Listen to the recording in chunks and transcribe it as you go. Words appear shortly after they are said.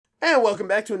And welcome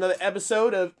back to another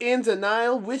episode of In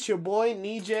Denial with your boy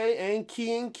Nejay and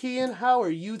Kiyan. Kiyan, how are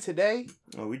you today?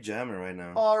 Oh, we jamming right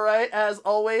now. All right, as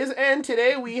always. And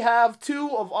today we have two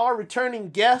of our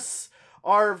returning guests,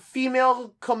 our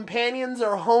female companions,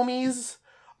 our homies,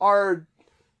 our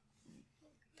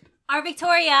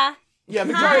Victoria. Yeah,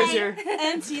 Victoria's Hi. here.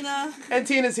 And Tina. And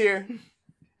Tina's here.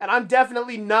 And I'm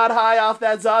definitely not high off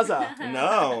that Zaza.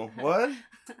 No, what?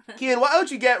 Kiyan, why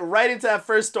don't you get right into that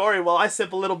first story while I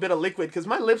sip a little bit of liquid, because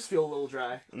my lips feel a little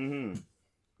dry. Mm-hmm.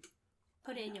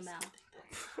 Put it in your mouth.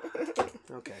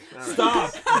 Okay. All right.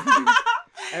 Stop!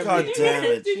 God damn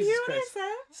it. Did you hear Jesus what I Christ.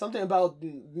 said? Something about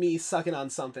me sucking on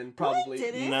something, probably. What?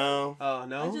 Did it? No. Oh, I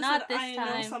no? just Not said this I know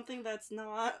time. something that's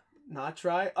not. Not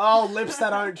dry? Oh, lips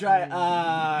that aren't dry.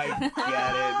 I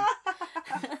Ah.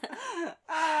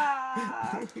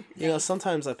 get it. You know,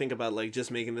 sometimes I think about, like,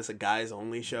 just making this a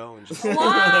guys-only show and just...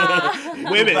 Wow.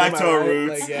 Women, Back am to I our right?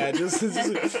 roots. Like, yeah,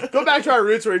 just go back to our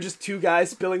roots where we're just two guys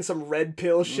spilling some red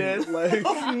pill shit. Like,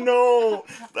 Oh, no.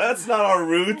 That's not our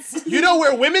roots. you know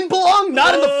where women belong?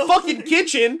 Not in the fucking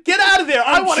kitchen. Get out of there.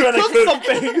 I I'm want to trying to cook cook.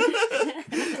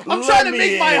 something. I'm Let trying to me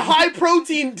make my in.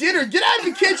 high-protein dinner. Get out of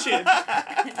the kitchen.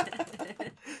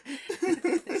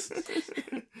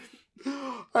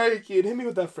 Alright, kid, hit me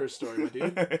with that first story, my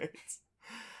dude.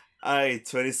 I,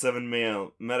 27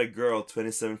 male, met a girl,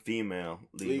 27 female,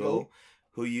 legal,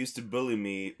 who used to bully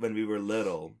me when we were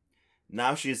little.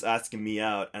 Now she's asking me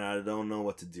out, and I don't know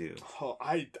what to do. Oh,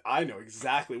 I know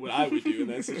exactly what I would do in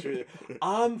that situation.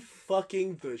 I'm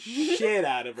fucking the shit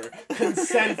out of her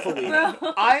consentfully. Bro.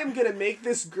 I am gonna make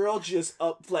this girl just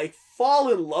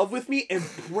fall in love with me and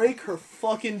break her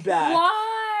fucking back.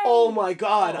 Why? Oh my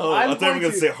god! Oh, I'm I thought you were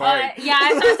going to say heart. Yeah,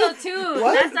 I thought so too.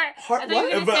 What? That's like, Heart- I thought you were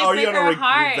what? gonna But say are you break on a her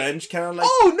heart. revenge kind of like?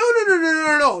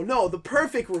 Oh no! The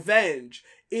perfect revenge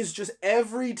is just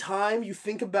every time you're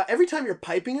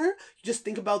piping her, you just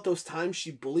think about those times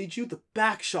she bullied you. The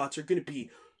back shots are gonna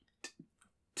be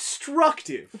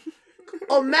destructive.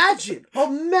 Imagine.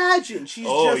 She's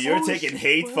Oh, just. you're taking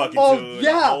hate fucking Oh, to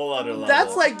yeah. a whole other level.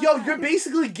 That's like, yo, you're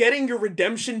basically getting your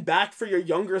redemption back for your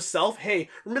younger self. Hey,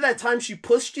 remember that time she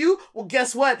pushed you? Well,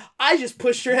 guess what? I just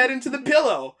pushed her head into the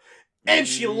pillow. And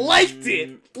she liked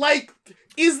it. Like,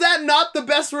 is that not the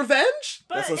best revenge?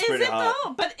 But That sounds is pretty it hot.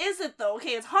 though? But is it though? Okay,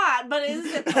 it's hot, but is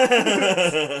it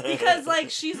though? Because like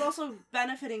she's also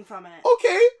benefiting from it.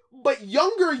 Okay, but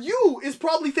younger you is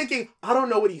probably thinking, I don't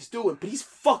know what he's doing, but he's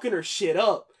fucking her shit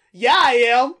up. Yeah, I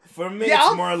am. For me, Yeah,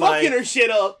 it's I'm more fucking like her shit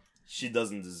up. she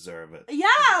doesn't deserve it.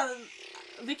 Yeah.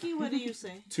 Vicky, what do you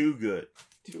say? Too good.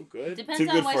 Too good. Depends Too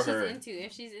on good what for she's her. into.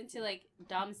 If she's into like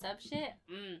dumb sub shit,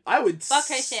 I would Fuck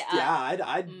her shit up.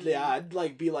 Yeah, I'd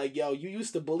like be like, yo, you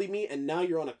used to bully me, and now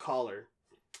you're on a collar.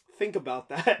 Think about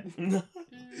that.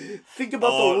 Think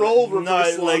about the role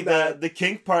reversal. like on that. the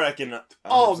kink part. I can.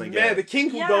 Oh 100% man, get. the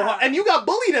kink will Yeah. go hard, and you got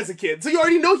bullied as a kid, so you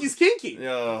already know he's kinky.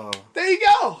 Yo. There you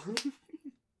go.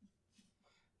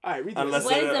 All right, read the Unless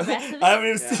rest. What is the rest of it? I haven't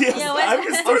even Yeah. seen. Yeah, what- I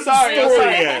haven't I'm started sorry, the I'm story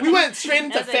sorry. yet. We went straight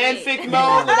into That's okay. fanfic mode,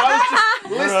 and I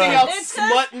was just listing out It's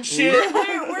smut and shit.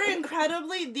 We're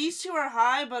incredibly. These two are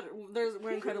high, but we're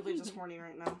incredibly just horny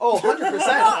right now. Oh, 100%.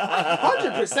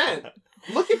 100%.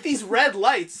 Look at these red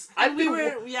lights. I've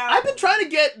been trying to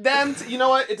get them to, you know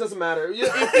what? It doesn't matter.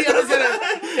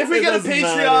 If we get a doesn't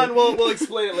Patreon, matter. we'll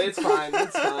explain it later. It's fine.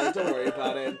 It's fine. Don't worry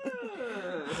about it.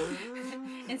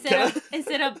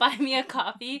 Instead of buy me a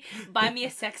coffee, buy me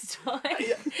a sex toy.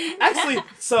 Actually,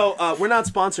 so we're not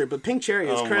sponsored, but Pink Cherry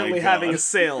is Oh my currently God. having a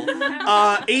sale.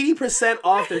 80%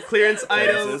 off their clearance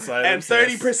items and items,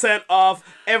 30% off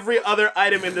every other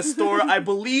item in the store. I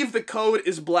believe the code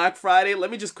is Black Friday.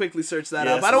 Let me just quickly search that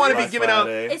Yes, up. I don't want to be Black giving out.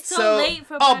 Friday. It's so late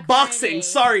for Oh, Black boxing.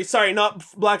 Friday. Sorry, not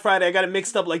Black Friday. I got it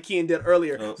mixed up like Kiyan did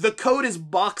earlier. Oh. The code is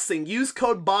BOXING. Use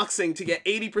code BOXING to get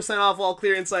 80% off all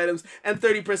clearance items and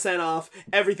 30% off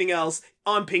everything else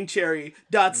on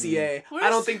pinkcherry.ca. I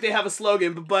don't think they have a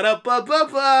slogan, but that's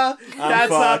not their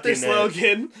fucking it.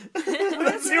 slogan.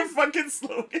 That's your fucking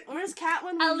slogan. Where's Kat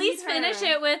when we At least need her? finish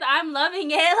it with I'm loving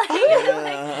it.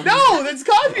 Like, No, that's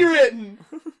copywritten.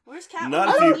 Where's Kat? Not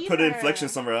when if we you need put her? inflection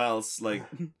somewhere else. Like,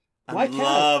 Why I'm can't?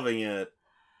 loving it.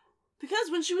 Because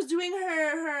when she was doing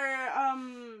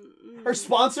Her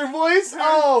sponsor voice? Her-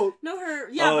 Oh. no, her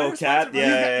Oh, her Kat, sponsor-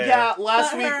 yeah.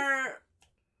 Last But week. her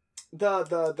The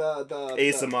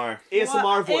ASMR. ASMR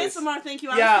What? voice. ASMR, thank you.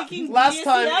 I Yeah, was thinking last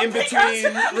time in BDSM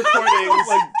between because- recordings. Oh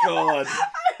my god.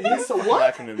 So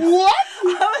what? Acronyms. What?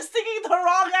 I was thinking the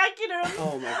wrong second.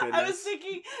 Oh my goodness. I was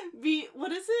thinking,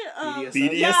 what is it?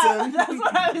 BDSM? Yeah, BDSM? that's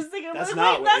what I was thinking. That's But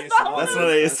not wait, what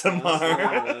That's not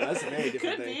ASMR. That's a very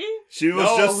different Could thing. be. She was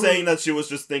No. just saying that she was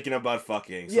just thinking about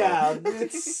fucking. So. Yeah,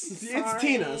 it's Sorry.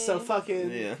 Tina, so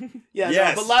fucking Yeah. yeah.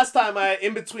 Yes. No, but last time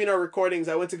in between our recordings,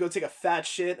 I went to go take a fat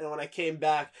shit, and when I came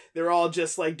back, they were all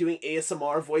just like doing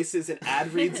ASMR voices and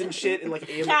ad reads and shit, and like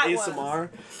Cat ASMR.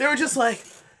 They were just like,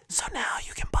 so now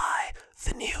you can buy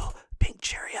the new pink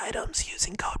cherry items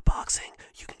using code boxing.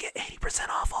 You can get 80%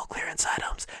 off all clearance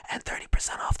items and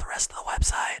 30% off the rest of the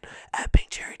website at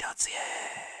pinkcherry.ca.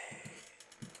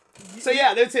 So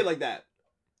yeah, they'd say it like that.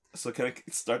 So can I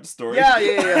start the story?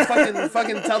 Yeah.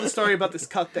 fucking tell the story about this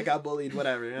cuck that got bullied,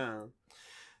 whatever, yeah.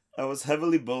 I was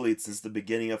heavily bullied since the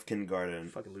beginning of kindergarten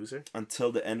Fucking loser.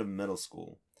 until the end of middle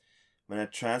school, when I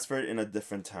transferred in a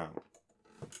different town.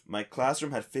 My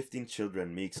classroom had 15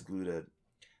 children, me excluded.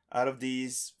 Out of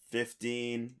these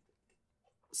 15,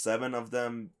 7 of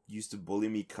them used to bully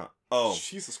me.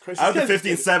 Jesus Christ. Out of the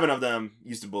 15, 7 of them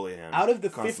used to bully him. Out of the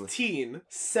constantly. 15,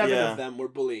 7 Yeah. of them were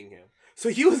bullying him. So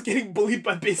he was getting bullied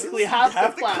by basically half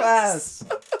the class.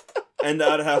 And the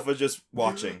other half was just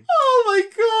watching. Oh my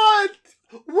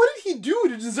god! What did he do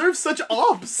to deserve such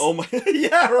ops? Oh my,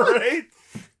 yeah, right?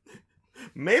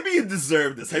 Maybe you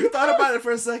deserve this. Have you thought about it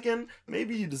for a second?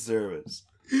 Maybe you deserve it.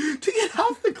 To get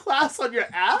half the class on your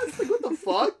ass? Like, what the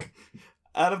fuck?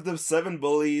 Out of the 7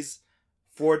 bullies,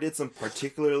 4 did some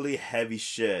particularly heavy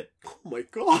shit. Oh my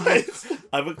god.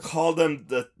 I would call them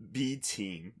the B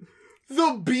team.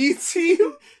 The B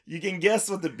team? You can guess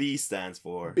what the B stands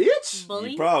for. Bitch?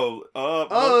 Bully? You probably.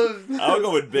 Oh. I'll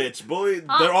go with bitch. Bully.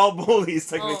 They're all bullies,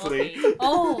 technically.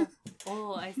 Oh,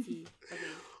 I see. Okay.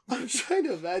 I'm trying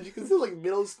to imagine, because it's like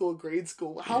middle school, grade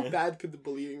school. How Yeah. bad could the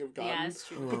bullying have gotten? Yeah, it's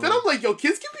true. But then I'm like, yo,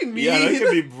 kids can be mean. Yeah, that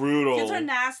can be brutal. Kids are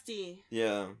nasty.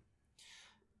 Yeah.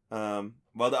 While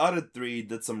the other 3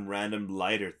 did some random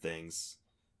lighter things.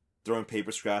 Throwing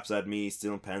paper scraps at me,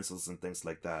 stealing pencils and things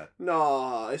like that.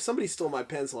 Nah, if somebody stole my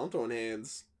pencil, I'm throwing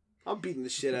hands. I'm beating the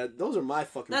shit out. Those are my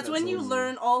fucking That's pencils. when you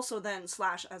learn also then, /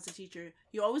 as a teacher,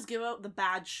 you always give out the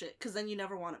bad shit, because then you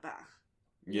never want it back.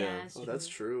 Yeah. it's Oh, that's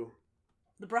true.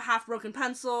 The half-broken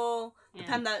pencil, the Yeah.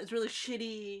 pen that is really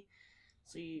shitty,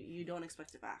 so you don't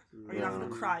expect it back. Or you're not going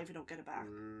to cry if you don't get it back.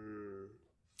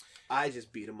 I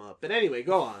just beat him up. But anyway,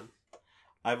 go on.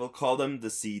 I will call them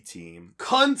the C team.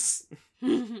 Cunts!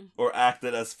 Or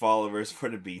acted as followers for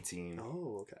the B team.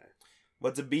 Oh, okay.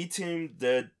 What the B team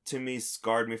did to me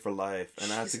scarred me for life,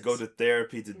 and I had to go to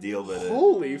therapy to deal with it.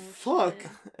 Holy fuck.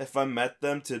 If I met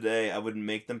them today, I would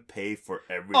make them pay for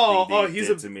everything they he's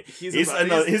did to me. He's He's in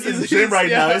the gym right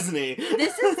now, isn't he?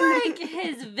 This is like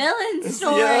his villain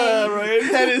story. Yeah, right?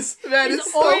 That is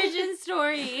His so... origin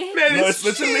story. That No, is it's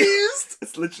literally- cheesed.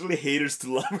 It's literally haters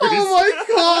to lovers. Oh my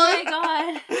Oh god.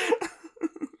 my god.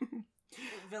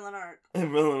 Villain arc.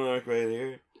 Villain arc right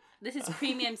here. This is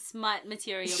premium smut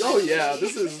material. Oh yeah,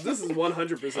 this is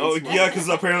 100%. Oh smart. yeah, because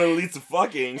apparently it leads to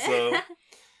fucking, so...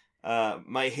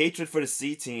 my hatred for the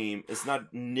C team is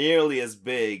not nearly as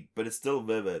big, but it's still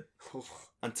vivid.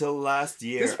 Until last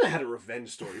year... This man had a revenge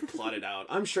story plotted out.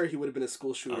 I'm sure he would have been a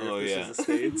school shooter Oh, if this yeah. was the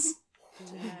States.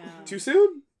 Damn. Too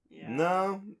soon? Yeah.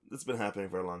 No, it's been happening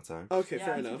for a long time. Okay, Yeah,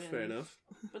 fair it's enough, been- fair enough.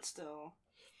 But still.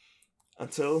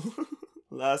 Until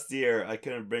last year, I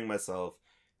couldn't bring myself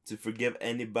to forgive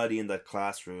anybody in that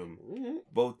classroom,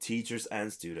 both teachers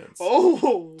and students,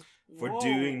 Oh! for Whoa.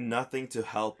 doing nothing to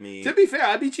help me. To be fair,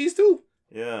 I'd be cheese too.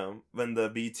 Yeah, when the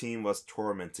B team was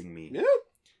tormenting me. Yeah.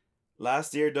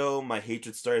 Last year, though, my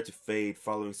hatred started to fade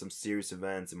following some serious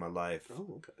events in my life.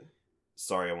 Oh, okay.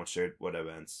 Sorry, I won't share what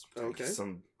events. Okay.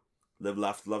 Some live,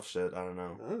 laugh, love shit, I don't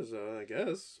know. I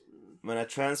guess. When I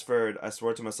transferred, I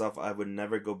swore to myself I would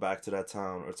never go back to that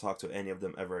town or talk to any of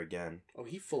them ever again. Oh,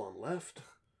 he full on left.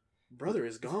 Brother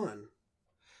is gone.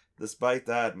 Despite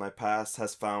that, my past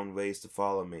has found ways to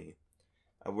follow me.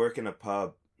 I work in a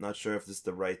pub, not sure if this is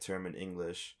the right term in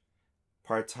English.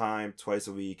 Part-time, twice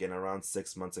a week, and around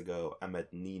 6 months ago, I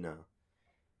met Nina.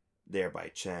 There by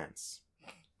chance.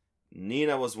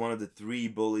 Nina was one of the 3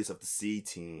 bullies of the C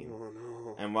team. Oh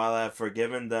no. And while I have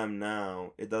forgiven them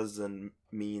now, it doesn't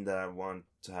mean that I want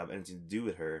to have anything to do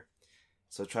with her.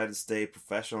 So I try to stay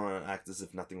professional and act as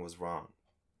if nothing was wrong.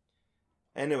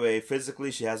 Anyway, physically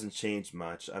she hasn't changed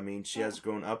much. I mean, she has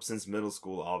grown up since middle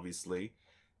school, obviously.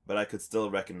 But I could still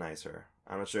recognize her.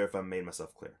 I'm not sure if I made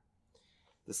myself clear.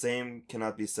 The same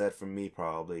cannot be said for me,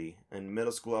 probably. In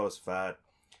middle school I was fat,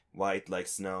 white like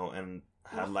snow, and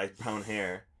had light brown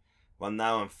hair. While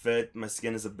now I'm fit, my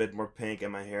skin is a bit more pink,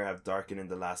 and my hair have darkened in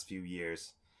the last few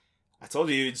years. I told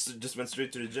you, you just went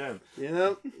straight to the gym.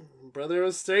 Yeah, brother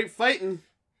was straight fighting.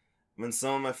 When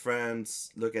some of my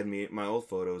friends look at me, my old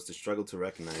photos, they struggle to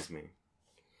recognize me.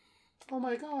 Oh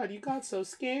my god, you got so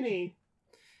skinny.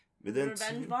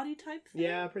 Revenge body type thing?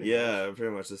 Yeah,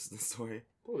 pretty much. This is the story.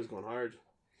 Boy was going hard.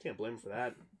 Can't blame him for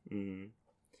that. Mm-hmm.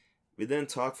 We didn't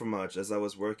talk for much as I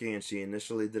was working and she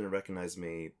initially didn't recognize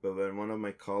me, but when one of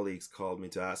my colleagues called me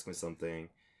to ask me something,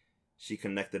 she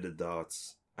connected the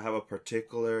dots. I have a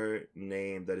particular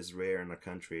name that is rare in our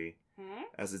country,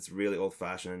 as it's really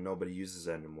old-fashioned and nobody uses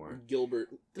it anymore. Gilbert.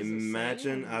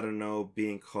 Imagine, I don't know,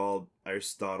 being called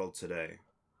Aristotle today.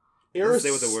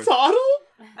 Aristotle?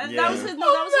 And yeah. that was his.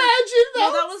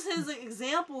 That was his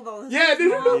example, though.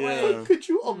 No. Could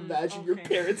you imagine your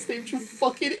parents named you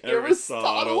fucking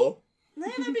Aristotle? Man,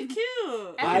 that'd be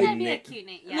cute. I think that'd be a cute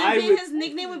name. Yeah. Maybe his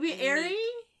nickname would be Airy.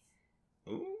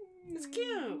 Ooh. It's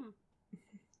cute.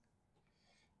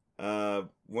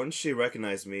 Once she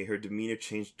recognized me, her demeanor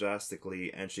changed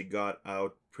drastically, and she got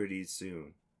out pretty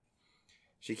soon.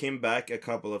 She came back a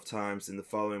couple of times in the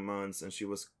following months, and she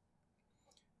was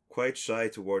quite shy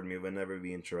toward me whenever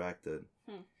we interacted.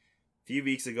 A few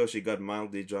weeks ago, she got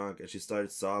mildly drunk, and she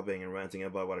started sobbing and ranting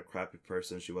about what a crappy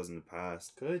person she was in the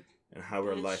past. Good. And how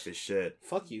her life is shit.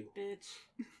 Fuck you. Bitch.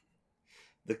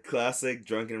 The classic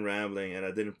drunken rambling, and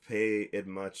I didn't pay it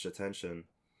much attention.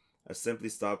 I simply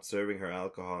stopped serving her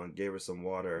alcohol and gave her some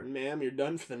water. Ma'am, you're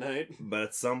done for the night. But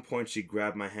at some point she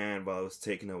grabbed my hand while I was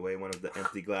taking away one of the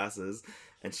empty glasses,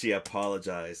 and she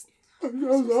apologized. I'm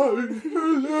so sorry.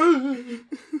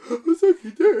 I'm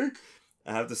sucky dick.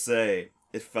 I have to say,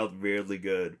 it felt weirdly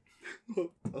good.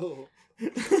 Oh,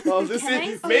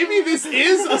 maybe this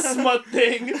is a smut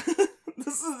thing.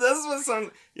 This is what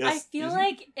sounds. Yes. I feel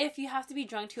like if you have to be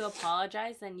drunk to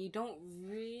apologize, then you don't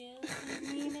really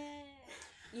mean it.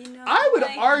 You know, I would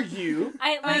argue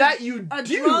that you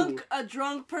do. A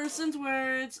drunk person's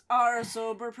words are a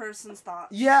sober person's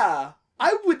thoughts. Yeah.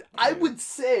 I would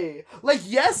say, like,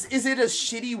 yes, is it a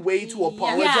shitty way to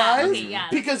apologize? Yeah.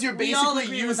 Because you're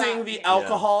basically using the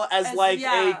alcohol as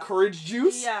a courage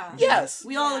juice? Yeah. Yes.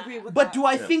 We all agree with that. But do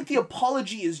I think the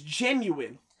apology is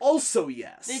genuine? Also,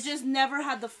 yes. They just never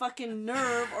had the fucking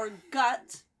nerve or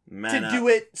gut to do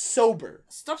it sober.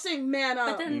 Stop saying man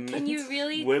up. But then can you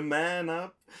really... We're man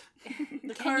up.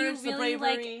 The can courage, you really, the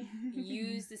bravery.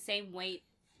 use the same weight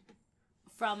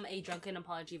from a drunken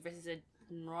apology versus a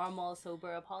normal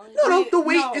sober apology? No, the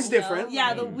weight is different. No.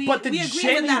 Yeah, but the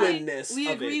genuineness we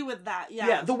of agree it. with that.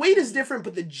 Yeah, the weight is different,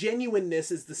 but the genuineness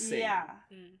is the same. Yeah.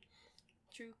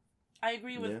 True. I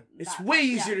agree with that. It's way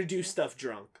easier to do stuff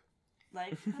drunk.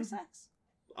 Like have sex.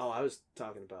 Oh, I was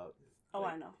talking about...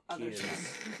 I know. Other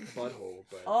Kiyan's butthole,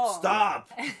 but... Oh.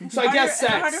 Stop! So I guess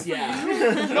harder sex, for yeah.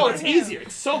 you? No, it's easier.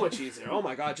 It's so much easier. Oh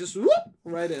my god, just whoop,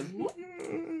 right in.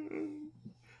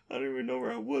 I don't even know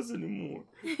where I was anymore.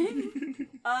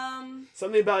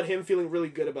 Something about him feeling really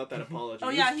good about that apology. Oh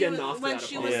yeah, he was when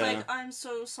she was Yeah. like, "I'm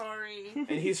so sorry," and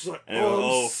he's just like, And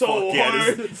 "Oh, so fuck yeah,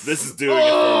 hard. this is doing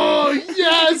Oh it for me."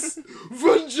 yes,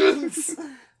 vengeance."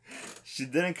 She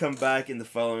didn't come back in the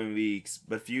following weeks,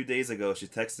 but a few days ago she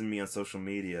texted me on social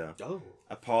media,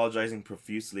 apologizing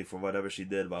profusely for whatever she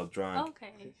did while drunk.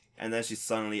 Okay. And then she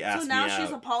suddenly asked me So out. now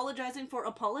she's apologizing for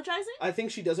apologizing? I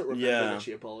think she doesn't remember Yeah. that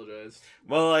she apologized,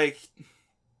 Well, like,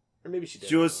 or maybe she did.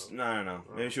 she was I don't know.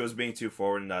 Maybe she was being too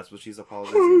forward, and that's what she's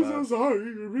apologizing about. sorry.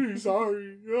 I'm really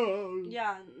sorry.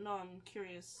 Yeah, no, I'm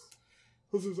curious.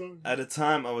 I'm so sorry. At the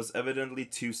time, I was evidently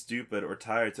too stupid or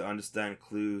tired to understand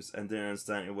clues and didn't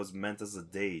understand it was meant as a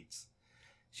date.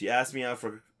 She asked me out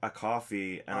for a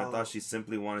coffee, and I thought she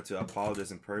simply wanted to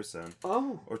apologize in person.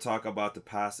 Or talk about the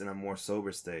past in a more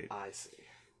sober state. I see.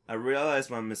 I realized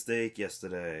my mistake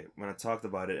yesterday when I talked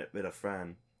about it with a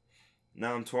friend.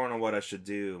 Now I'm torn on what I should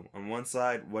do. On one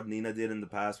side, what Nina did in the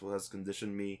past has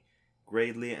conditioned me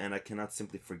greatly, and I cannot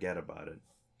simply forget about it.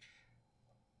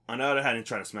 On the other hand, I'm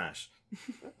trying to smash.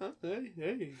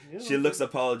 She looks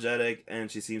apologetic,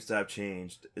 and she seems to have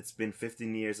changed. It's been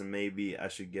 15 years, and maybe I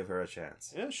should give her a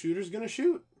chance. Yeah, shooter's gonna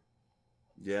shoot.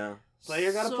 Yeah.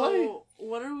 Player gotta play.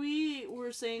 What are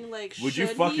we're saying, like, Would you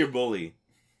fuck your bully?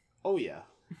 Oh yeah.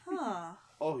 Huh.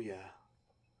 Oh yeah.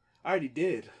 I already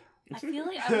did. I feel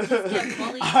like I would just get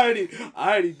bullied. I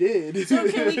already did. So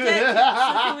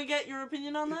can we get your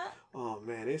opinion on that? Oh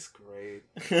man, it's great.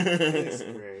 It's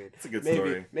great. It's a good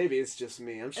story. Maybe it's just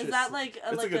me. I'm sure. Is that like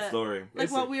It's a good story.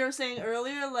 Like what we were saying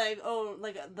earlier, like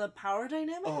the power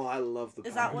dynamic? Oh, I love the.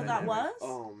 Is that what that was?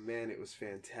 Oh man, it was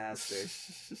fantastic.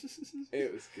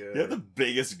 It was good. You have the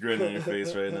biggest grin on your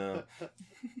face right now.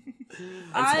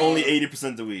 I- It's only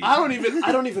 80% the weed. I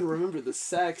don't even remember the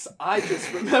sex. I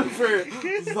just remember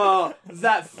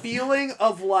that feeling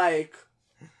of like,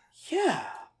 yeah.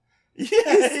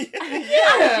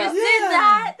 Yeah.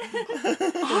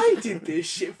 did this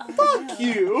shit. Oh, Fuck no.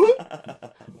 you.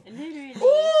 Literally.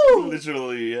 Ooh.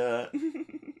 Literally, yeah.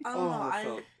 I don't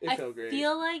know. It felt I great.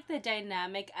 feel like the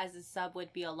dynamic as a sub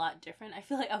would be a lot different. I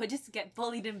feel like I would just get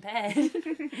bullied in bed.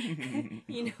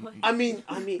 You know. I mean,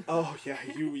 oh yeah,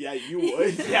 you would, yeah, you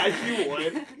would.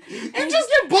 You just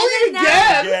get bullied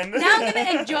now- again. Now I'm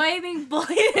gonna enjoy being bullied.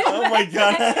 In Oh my bed.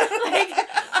 God. Like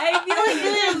I feel like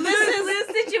it's a lose-lose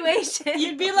situation.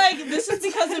 You'd be like, this is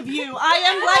because of you. I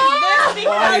am like this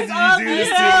Why because did of you do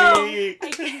you.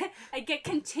 this to me? I get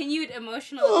continued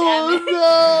emotional damage.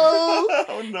 Oh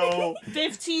Oh no.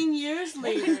 15 years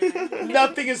later. no!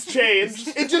 Nothing has changed.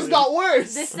 It just got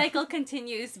worse. This cycle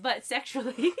continues, but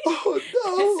sexually. Oh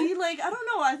See, like, I don't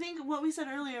know. I think what we said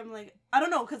earlier, I'm like, I don't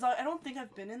know, because I don't think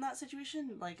I've been in that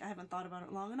situation. Like, I haven't thought about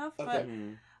it long enough. Okay. But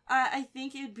Mhm. I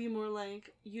think it'd be more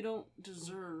like, you don't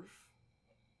deserve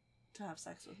to have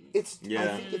sex with me. It's I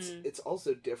Yeah. think it's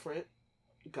also different.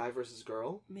 Guy versus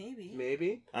girl, Maybe.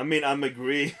 maybe. I mean, I'm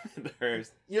agreeing with her.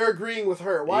 You're agreeing with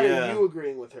her. Why Yeah. are you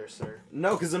agreeing with her, sir?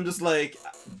 No, because I'm just like,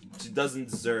 she doesn't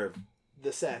deserve.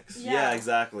 The sex. Yeah. Yeah,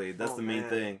 exactly. That's Oh, the main man.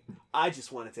 thing. I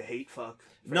just wanted to hate fuck.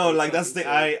 for No, hate like that's the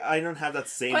fucking thing. sake. I don't have that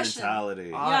same Question. mentality.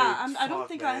 Yeah, I don't fuck,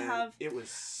 think I man. have- It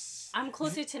was. I'm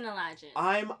closer to Nalajin.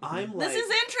 I'm like. This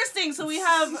is interesting. So we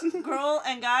have girl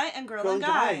and guy and girl, girl and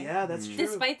guy. Yeah, that's Mm. true.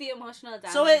 Despite the emotional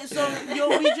damage.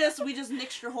 We just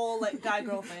nixed your whole like guy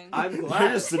girl thing. I'm You're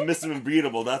glad. just submissive and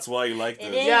breedable. That's why you like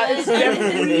It this. is. Yeah, it's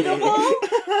definitely Yeah.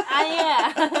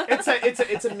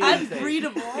 It's a meme I'm thing.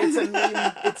 breedable.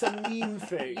 It's a meme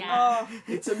thing. Yeah.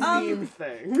 It's a meme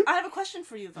thing. I have a question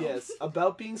for you though. Yes,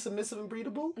 about being submissive and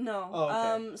breedable. No.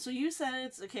 Oh, okay. So you said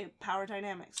it's power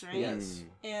dynamics, right? Yes.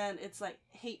 And it's like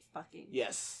hate fucking.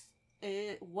 Yes.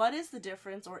 What is the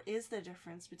difference, or is there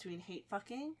difference between hate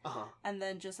fucking Uh-huh. and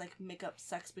then just like make up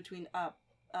sex between a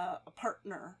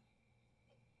partner?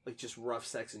 Like just rough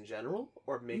sex in general,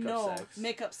 or makeup No, sex.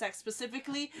 make-up sex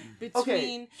specifically between.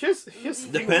 Okay. Here's the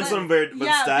thing. Depends on what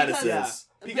Yeah, status because- is.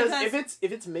 Because Because-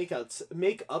 if it's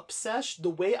make-up sesh, the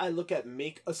way I look at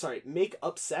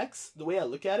make-up sex, the way I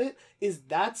look at it is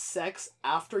that sex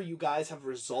after you guys have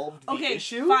resolved the Okay,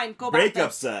 issue. fine, go back. Breakup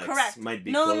then. sex Correct. might be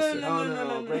No, no, closer. no,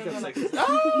 No, breakup sex is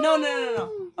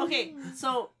No. Okay,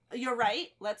 so you're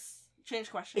right. Let's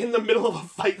change question. in the middle of a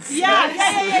fight.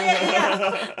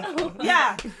 Yeah. Oh my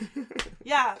Yeah.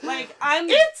 Yeah, like I'm.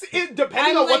 It depending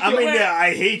I'm on what like- I you mean, yeah,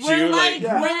 I hate We're you. like,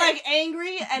 Yeah. we're like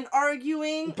angry and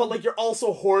arguing. but like you're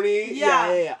also horny.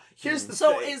 Yeah. Yeah. Here's the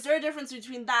So thing. is there a difference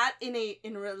between that in a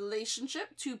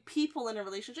relationship, two people in a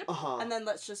relationship, Uh-huh. and then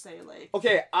let's just say like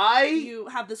Okay, you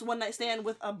have this one night stand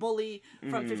with a bully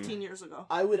from 15 years ago?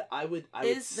 I would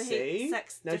Is the say hate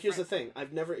sex now here's the different? thing.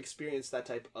 I've never experienced that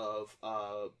type of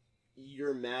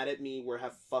you're mad at me, we're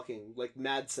have fucking like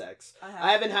mad sex.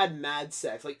 I haven't had mad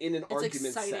sex like in an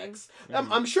argument exciting. sex.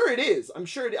 I'm sure it is. I'm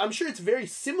sure it's very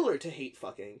similar to hate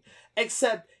fucking,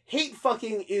 except hate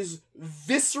fucking is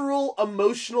visceral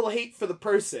emotional hate for the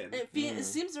person. It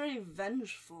seems very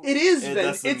vengeful. It is Yeah,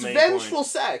 that's the it's main vengeful point.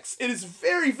 sex. It is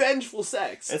very vengeful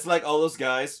sex. It's like all those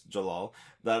guys, Jalal,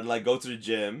 that like go to the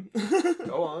gym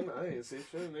Go on, I ain't see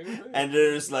shit, nigga. and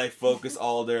they're just like focus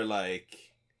all their like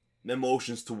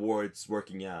emotions towards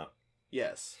working out.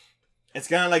 Yes. It's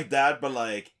kind of like that, but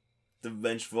like the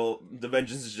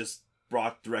vengeance is just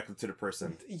brought directly to the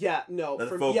person Yeah, no. that the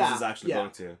for- focus yeah, is actually yeah.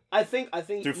 going to. I think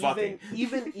Through fucking.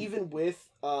 even with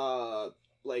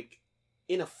like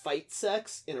in a fight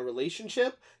sex in a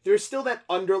relationship, there's still that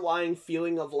underlying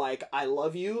feeling of like I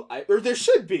love you. Or there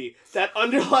should be that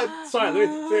underlying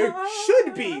there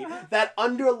should be that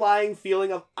underlying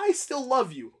feeling of I still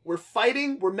love you. We're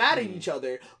fighting, we're mad at each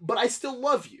other, but I still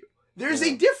love you. There's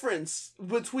a Yeah. difference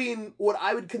between what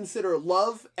I would consider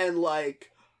love and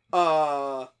like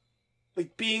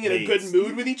being in a Hate. good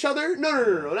mood with each other.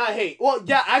 No, not hate. Well,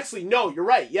 yeah, actually, no, you're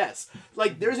right, yes.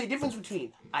 Like, there's a difference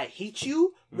between I hate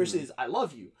you versus I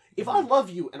love you. If I love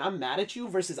you and I'm mad at you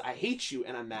versus I hate you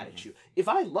and I'm mad at you. If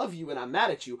I love you and I'm mad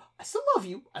at you, I still love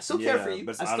you. I still care for you.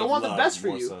 but it's I out still of want the love best for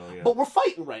more you. so, yeah. But we're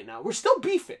fighting right now. We're still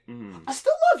beefing. Mhm. I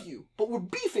still love you, but we're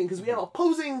beefing because we have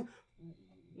opposing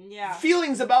Yeah.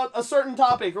 feelings about a certain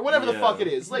topic or whatever the Yeah. fuck it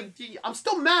is. Like, I'm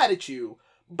still mad at you,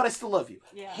 but I still love you.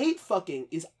 Yeah. Hate fucking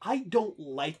is I don't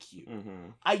like you.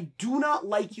 Mhm. I do not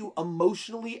like you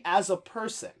emotionally as a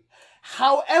person.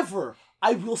 However,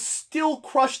 I will still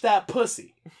crush that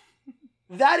pussy.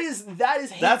 That is hate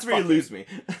That's where you fucking. lose me.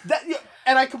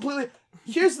 And I completely.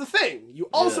 Here's the thing. You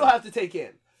also Yeah. have to take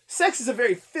in. Sex is a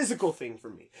very physical thing for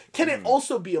me. Can it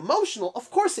also be emotional?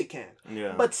 Of course it can.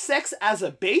 Yeah. But sex as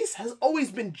a base has always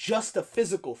been just a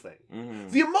physical thing.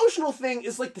 Mhm. The emotional thing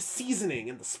is like the seasoning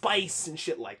and the spice and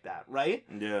shit like that, right?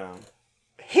 Yeah.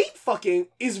 Hate fucking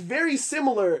is very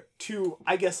similar to,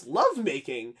 I guess, love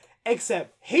making,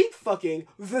 except hate fucking,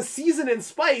 the season and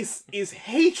spice is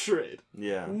hatred,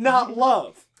 not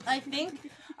love. I think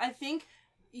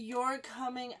you're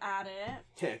coming at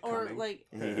it, or like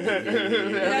you guys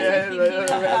are thinking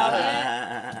about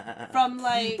it from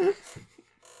like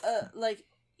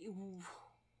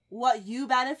what you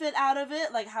benefit out of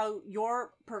it, like how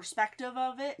your perspective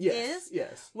of it is.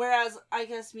 Yes. Whereas I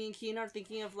guess me and Kiyan are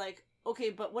thinking of like, okay,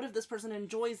 but what if this person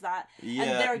enjoys that? Yeah,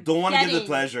 and they're don't want to give the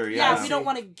pleasure. Yeah, we don't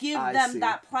want to give them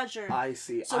that pleasure. I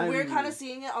see. So we're kind of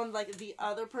seeing it on like the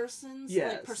other person's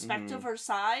like perspective or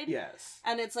side. Yes.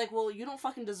 And it's like, well, you don't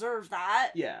fucking deserve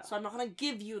that. Yeah. So I'm not gonna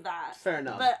give you that. Fair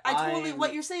enough. But I totally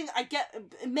what you're saying. I get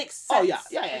it makes sense. Oh yeah.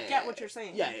 I get what you're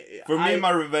saying. Yeah. For me,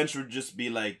 my revenge would just be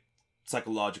like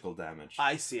psychological damage.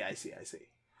 I see. Yeah,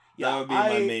 that would be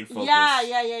my main focus.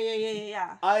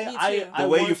 Yeah. The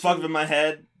way you fucked with my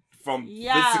head from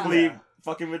physically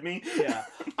fucking with me. Yeah.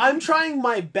 I'm trying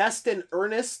my best and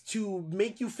earnest to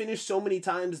make you finish so many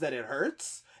times that it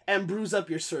hurts and bruise up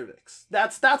your cervix.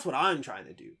 That's what I'm trying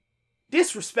to do.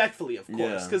 Disrespectfully, of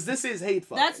course, because this is hate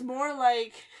fucking. That's more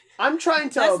like I'm trying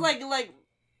to. That's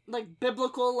like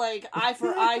biblical, like eye for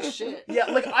eye shit. Yeah,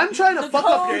 like I'm trying to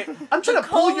I'm trying to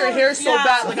pull your hair so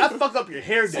bad, like I fuck up your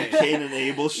hair day. Cain and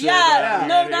Abel shit. Yeah,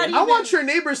 no, not even. I want your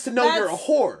neighbors to know you're a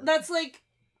whore. That's like,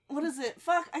 what is it?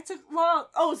 Fuck, I took law.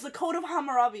 Oh, it's the Code of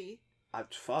Hammurabi.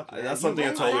 Fuck, man. That's something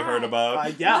I totally heard about.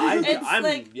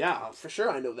 I'm for sure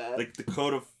I know that. Like the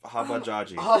Code of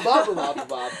Habajaji.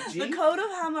 The Code of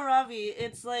Hammurabi,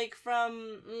 it's like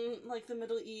from like the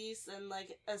Middle East and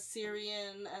like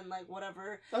Assyrian and like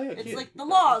whatever. Oh, yeah, it's like the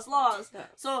laws. Yeah.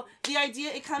 So the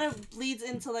idea, it kind of bleeds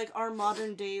into like our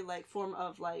modern day like form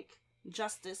of like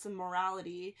justice and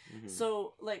morality.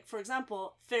 So like, for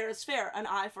example, fair is fair, an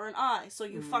eye for an eye. So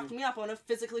you fucked me up, I want to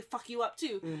physically fuck you up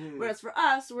too. Whereas for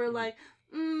us, we're like,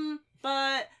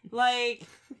 but like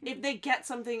if they get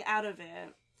something out of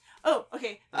it. Oh,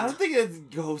 okay. I don't think it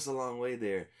goes a long way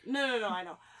there. No, I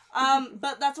know.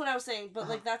 But that's what I was saying. But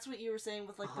like that's what you were saying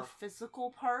with like the physical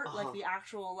part, like the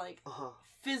actual like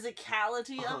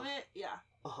physicality of it.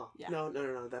 Yeah.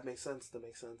 No, that makes sense.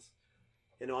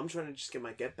 You know, I'm trying to just get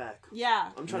my get back.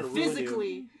 Yeah. I'm trying to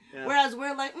physically. Yeah. Whereas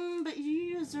we're like, but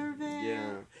you deserve it.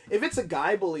 Yeah. If it's a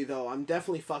guy bully, though, I'm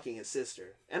definitely fucking his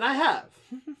sister. And I have.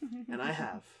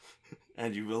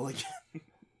 And you will again.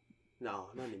 No,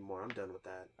 not anymore. I'm done with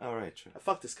that. Alright, sure. I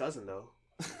fucked his cousin, though.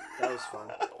 That was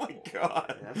fun. Oh my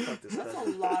god. Yeah, I fucked his cousin. That's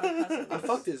a lot of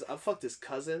cousins. I fucked his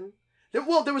cousin. There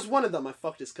was one of them I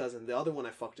fucked his cousin. The other one I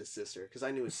fucked his sister, because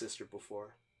I knew his sister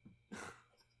before.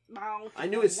 I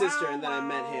knew his sister, and then I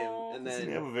met him, and then... Doesn't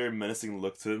he have a very menacing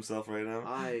look to himself right now?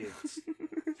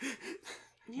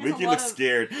 Vicky looks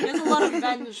scared. He has a lot of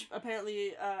venge,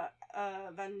 apparently,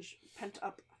 venge pent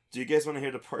up. Do you guys want to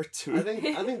hear the part 2? I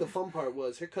think the fun part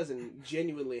was her cousin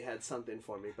genuinely had something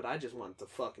for me, but I just wanted to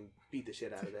fucking beat the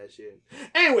shit out of that shit.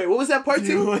 Anyway, what was that part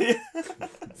 2?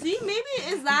 See,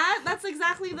 maybe that's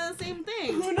exactly the same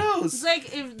thing. Who knows? It's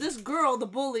like if this girl, the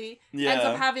bully, ends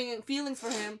up having feelings for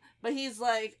him, but he's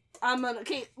like,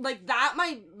 like that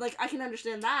might, like, I can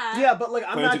understand that. Yeah, but like,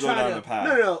 I'm not trying to...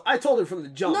 No, I told her from the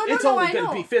jump. It's only going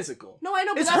to be physical. No, I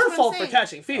know, but it's that's her what fault I'm for saying.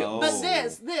 catching feels. But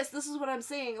this is what I'm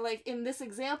saying. Like, in this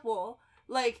example,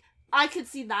 like, I could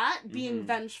see that being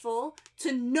vengeful,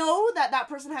 to know that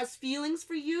person has feelings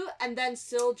for you, and then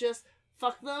still just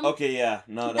fuck them. Okay, yeah.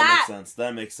 No, that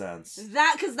makes sense.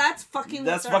 Because that's fucking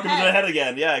That's fucking with their head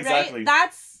again. Yeah, exactly.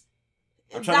 Right?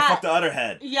 I'm trying to fuck the other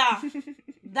head. Yeah.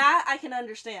 That I can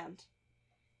understand.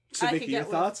 So, Vicky, your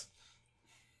thoughts?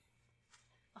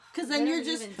 Because then you're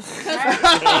just... Because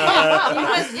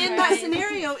in that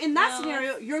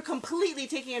scenario, you're completely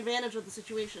taking advantage of the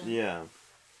situation. Yeah.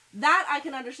 That I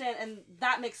can understand, and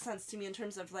that makes sense to me in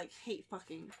terms of, like, hate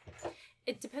fucking.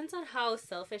 It depends on how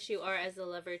selfish you are as a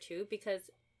lover, too, because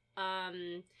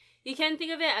you can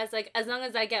think of it as, like, as long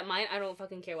as I get mine, I don't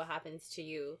fucking care what happens to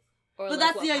you. Or, but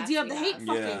like, that's the idea of the hate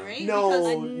fucking, right? No,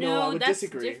 I would that's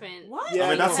disagree. Different. What? Yeah, I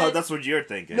mean, that's what you're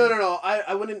thinking. No,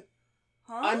 I wouldn't...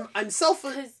 Huh? I'm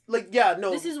selfish. Like, yeah, no.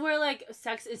 This is where, like,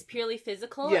 sex is purely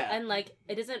physical, and, like,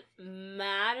 it doesn't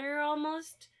matter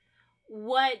almost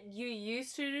what you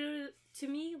used to do to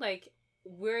me. Like,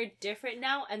 we're different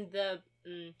now, and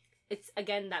it's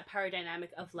again that power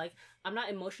dynamic of, like, I'm not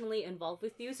emotionally involved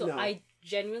with you, so I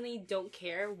genuinely don't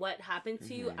care what happened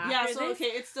to you after yeah, so this, okay,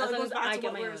 it still goes back to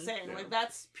what we were saying. Yeah. Like,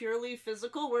 that's purely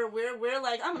physical, where we're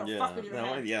like, I'm gonna fuck with your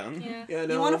head. Yeah.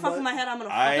 No, You wanna fuck with my head, I'm gonna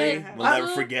fuck with your head. Will never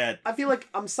forget. I feel like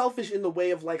I'm selfish in the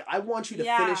way of, like, I want you to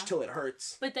finish till it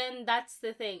hurts. But then that's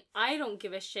the thing. I don't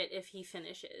give a shit if he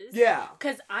finishes. Yeah.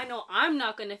 Because I know I'm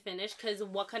not going to finish, because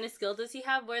what kind of skill does he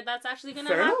have where that's actually going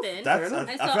to Fair happen? enough.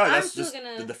 That's, I feel like that's just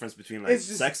the difference between, like,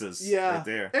 just, sexes right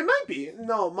there. It might be.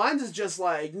 No, mine's is just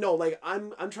like, no, like,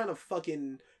 I'm trying to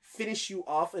fucking finish you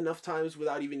off enough times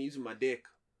without even using my dick.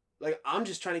 Like, I'm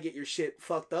just trying to get your shit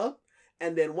fucked up,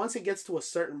 and then once it gets to a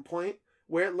certain point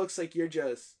where it looks like you're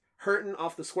just hurting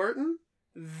off the squirting,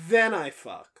 then I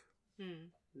fuck.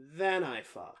 Then I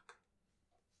fuck.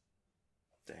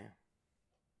 Damn.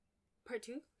 Part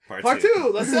 2? Part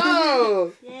two, let's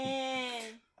go! Yay!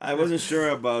 I wasn't sure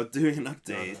about doing an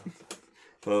update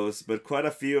post, but quite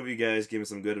a few of you guys gave me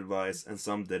some good advice, and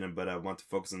some didn't, but I want to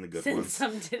focus on the good ones.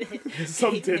 Some didn't.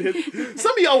 Some didn't.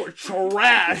 Some of y'all were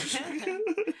trash.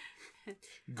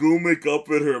 Go make up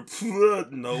with her.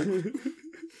 No.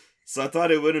 So I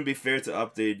thought it wouldn't be fair to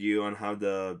update you on how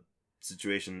the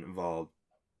situation evolved.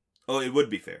 Oh, it would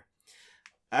be fair.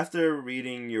 After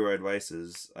reading your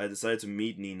advices, I decided to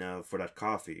meet Nina for that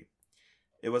coffee.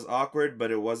 It was awkward, but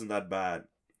it wasn't that bad.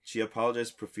 She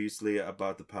apologized profusely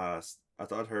about the past. I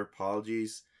thought her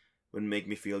apologies would make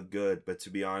me feel good, but to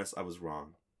be honest, I was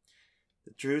wrong.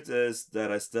 The truth is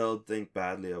that I still think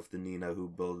badly of the Nina who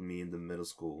bullied me in the middle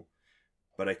school,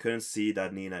 but I couldn't see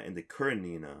that Nina in the current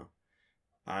Nina.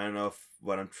 I don't know if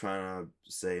what I'm trying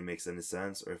to say makes any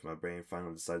sense, or if my brain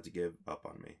finally decided to give up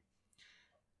on me.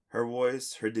 Her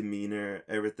voice, her demeanor,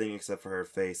 everything except for her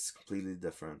face is completely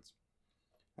different.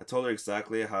 I told her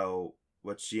exactly how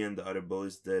what she and the other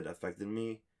bullies did affected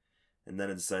me, and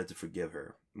then I decided to forgive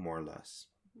her, more or less.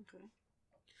 Okay.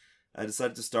 I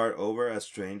decided to start over as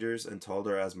strangers and told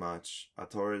her as much. I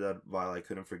told her that while I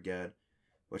couldn't forget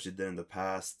what she did in the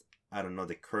past, I don't know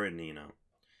the current Nina.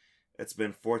 It's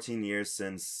been 14 years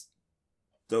since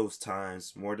those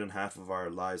times, more than half of our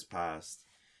lives passed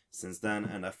since then,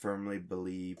 and I firmly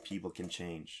believe people can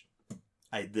change.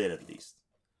 I did, at least.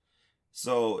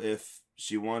 So if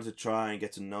she wanted to try and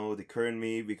get to know the current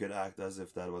me, we could act as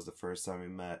if that was the first time we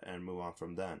met and move on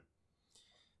from then.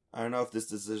 I don't know if this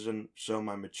decision showed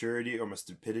my maturity or my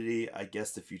stupidity. I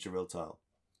guess the future will tell.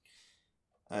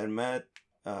 I admit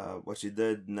what she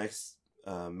did next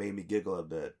made me giggle a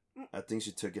bit. I think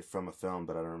she took it from a film,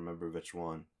 but I don't remember which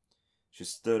one. She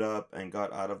stood up and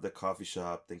got out of the coffee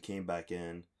shop, then came back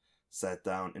in, sat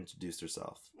down, introduced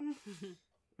herself.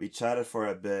 We chatted for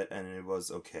a bit, and it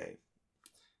was okay.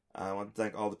 I want to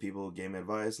thank all the people who gave me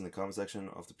advice in the comment section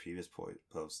of the previous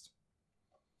post.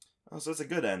 Oh, so it's a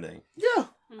good ending. Yeah.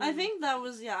 I think that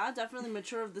was, definitely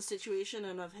mature of the situation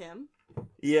and of him.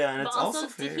 Yeah, and but it's also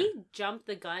did fair. he jump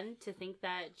the gun to think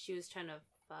that she was trying to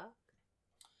fuck?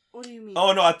 What do you mean?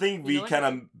 Oh, no, I think we kind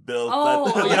of built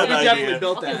that Yeah, we idea. definitely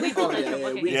built that. Okay, we built that trope,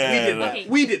 okay. We Yeah, did that. okay.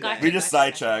 We did that. Gotcha. We just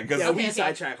sidetracked. Cause Yeah, we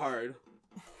sidetracked hard.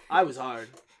 I was hard.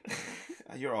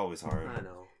 You're always hard. I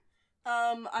know.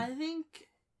 I think,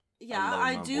 I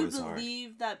I love do my boys hard.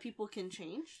 believe that people can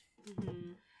change.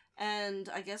 Mm-hmm. And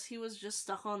I guess he was just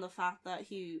stuck on the fact that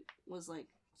he was, like,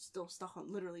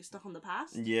 literally stuck on the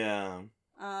past. Yeah.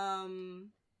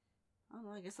 I don't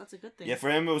know, I guess that's a good thing. Yeah, for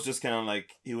him it was just kind of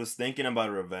like, he was thinking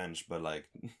about revenge, but like,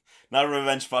 not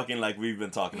revenge fucking like we've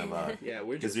been talking about. Yeah,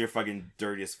 we're Because just... you're fucking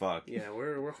dirty as fuck. Yeah,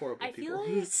 we're horrible I people.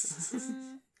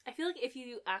 feel like if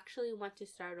you actually want to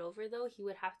start over, though, he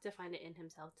would have to find it in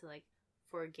himself to, like,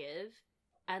 forgive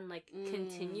and, like,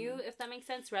 continue, if that makes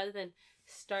sense, rather than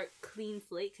start clean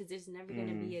slate, because there's never going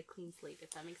to be a clean slate, if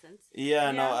that makes sense.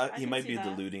 Yeah, no, I he can might see be that.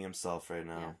 deluding himself right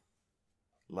now.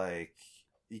 Like,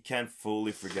 he can't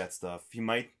fully forget stuff. He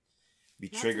might be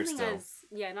triggered still.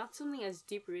 Not something as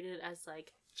deep-rooted as,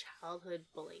 like, childhood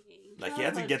bullying. Like, he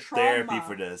had to Childhood get trauma. therapy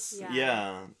for this. Yeah.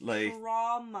 Yeah, like,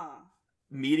 Trauma.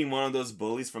 meeting one of those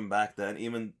bullies from back then,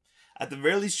 even, at the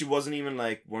very least, she wasn't even,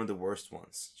 like, one of the worst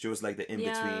ones. She was, like, the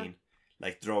in-between,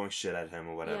 like, throwing shit at him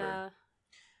or whatever. Yeah.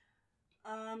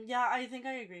 I think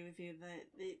I agree with you that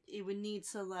it would need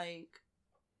to, like,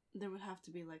 there would have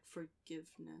to be, like,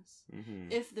 forgiveness.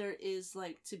 Mm-hmm. If there is,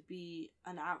 like, to be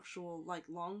an actual, like,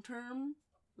 long-term,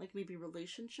 like, maybe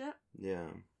relationship. Yeah.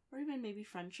 Or even maybe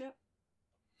friendship.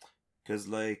 Because,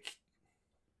 like,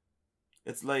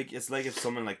 it's like if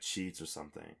someone, like, cheats or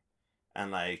something,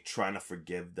 and, like, trying to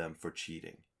forgive them for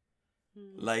cheating.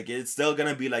 Like, it's still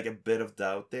gonna be, like, a bit of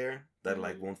doubt there that,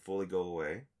 like, won't fully go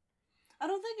away. I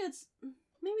don't think it's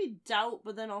maybe doubt,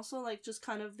 but then also, like, just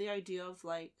kind of the idea of,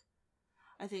 like,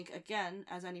 I think, again,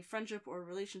 as any friendship or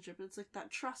relationship, it's, like, that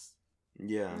trust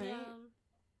Yeah. Right.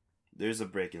 There's a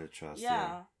break in the trust.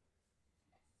 Yeah.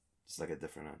 It's like a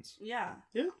different ends. Yeah.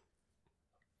 Yeah,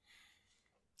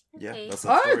 Okay. that's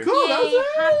All our right, story. cool. That was Yay,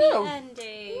 it. happy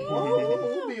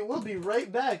ending. We'll be right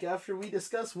back after we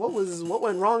discuss what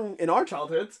went wrong in our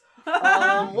childhoods.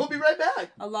 We'll be right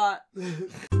back. A lot.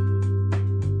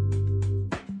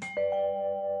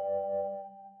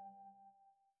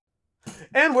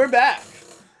 And we're back.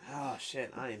 Oh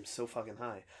shit, I am so fucking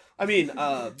high. I mean,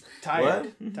 tired.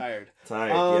 What? Tired.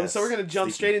 Tired. Yes. So we're gonna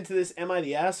jump straight into this. Am I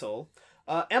the asshole?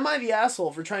 Am I the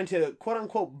asshole for trying to quote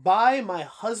unquote buy my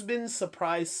husband's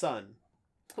surprise son?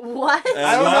 What?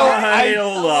 I don't know.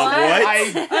 Hold up,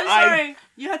 what? I'm sorry.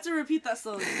 You had to repeat that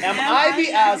slowly. Am I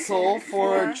the asshole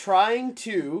for trying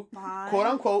to quote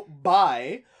unquote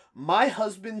buy my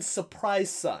husband's surprise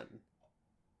son?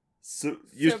 So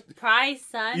you Surprise,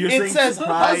 son. You're It saying says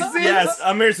surprise. husband- Yes,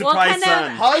 Amir's surprise What kind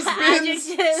son. of- Husband's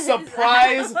Adjective.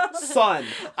 surprise son.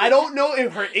 I don't know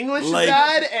if her English Like- is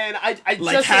bad, and I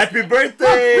Like just happy Look,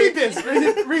 birthday. read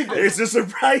this. Read There's this. a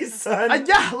surprise son.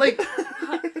 Yeah, like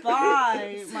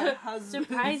Bye, my husband.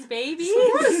 Surprise, baby.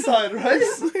 surprise son,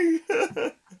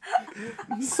 right?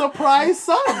 Surprise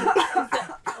son.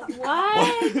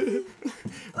 What?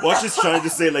 Watch is trying to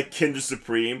say like Kinder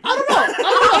Supreme.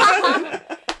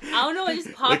 I don't know. It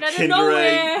just popped Like out of Kinder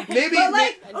nowhere. Egg. Maybe I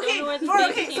But don't know where this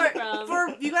sorry, baby came from.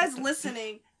 for you guys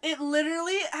listening, it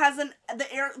literally has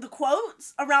the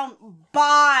quotes around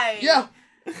 "bye." yeah.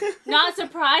 Not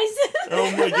surprised.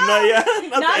 Oh my god, yeah.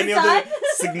 Not, Not any son. other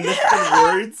significant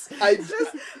words. I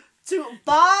just To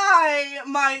buy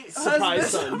my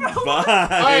surprise husband. son.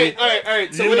 Bye. All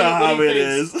right. So You what do know what how do you it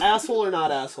think? is. Asshole or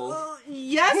not asshole?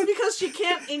 Yes, because she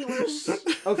can't English.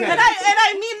 Okay. And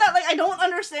I mean that like I don't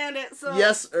understand it. So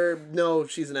Yes or no?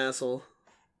 She's an asshole.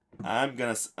 I'm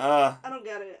gonna I don't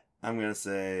get it. I'm gonna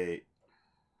say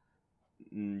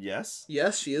yes.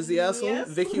 Yes, she is the asshole. Yes.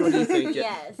 Vicky, what do you think?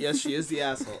 Yes. Yes, she is the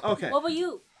asshole. Okay. What about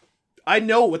you? I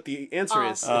know what the answer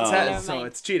is. Oh. It Never says, so mind.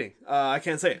 it's cheating. I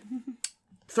can't say it.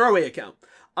 Throwaway account.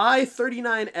 I,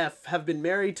 39F, have been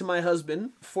married to my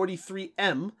husband,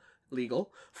 43M,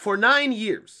 legal, for 9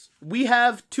 years. We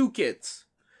have 2 kids.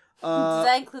 Does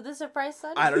that include the surprise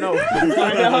son? I don't know. Find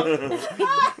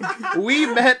out. We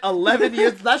met 11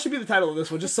 years. That should be the title of this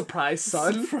one. Just surprise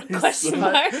son. Question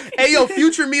mark. Hey, yo,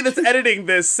 future me that's editing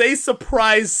this, say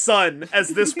surprise son as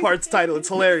this part's title. It's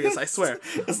hilarious, I swear.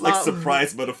 It's like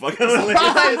surprise, motherfucker.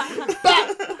 Surprise! Bah!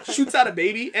 Shoots out a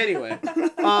baby. Anyway,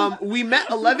 we met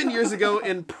 11 years ago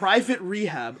in private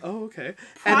rehab. Oh, okay.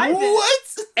 And Private?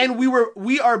 what? And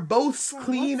we are both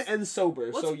clean and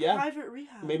sober. What's So yeah, private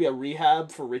rehab? maybe a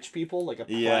rehab for rich people, like a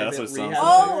Yeah, that's private what it sounds rehab. like.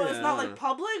 Oh, Yeah. it's not like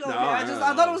public. Okay, No, I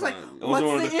thought it was like, no. Those are one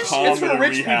what's of the the issue? calm- It's for Common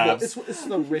rich rehabs. people. It's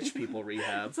the rich people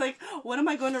rehab. It's like, what am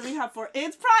I going to rehab for?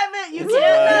 It's private. You It's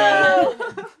can't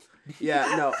private. know.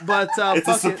 Yeah, no, but It's a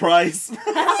fucking- surprise.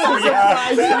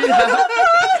 Surprise rehab.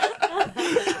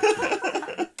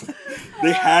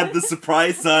 They had the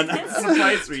surprise son at the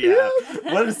surprise rehab.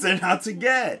 What is there not to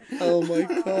get? Oh my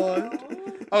god.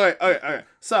 Okay.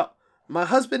 So, my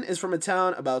husband is from a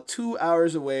town about 2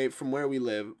 hours away from where we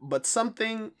live, but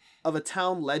something of a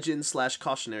town legend /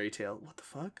 cautionary tale. What the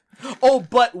fuck? Oh,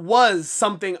 but was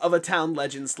something of a town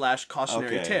legend /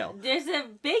 cautionary Okay. tale. There's a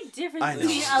big difference I know.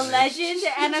 between a legend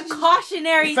and a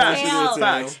cautionary Facts, tale.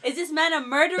 facts. Is this man a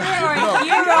murderer or a No.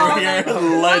 hero? Like, A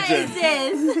what legend. is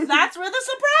this? That's where the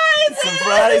surprise is.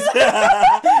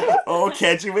 Surprise! Oh,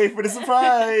 can't you wait for the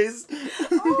surprise?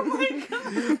 Oh my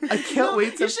god. I can't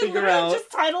wait to You should figure literally out.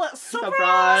 just title it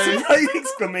surprise. Surprise.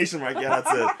 Exclamation mark. Yeah,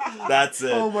 that's it. That's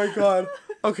it. Oh my god.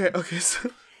 Okay, so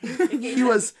he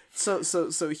was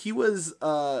he was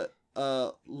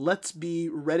let's be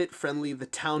Reddit friendly, the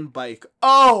town bike.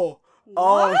 Oh,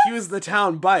 What? he was the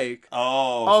town bike.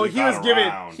 Oh, Oh, so he was got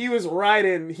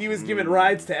giving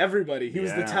rides to everybody. He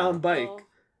was the Yeah. town bike.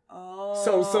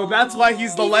 Oh. So that's why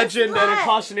he's the He's a legend and a slut.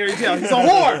 cautionary tale. He's a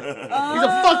whore. He's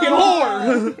a fucking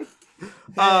whore.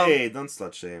 Hey, don't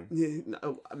slut shame.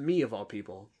 No, me of all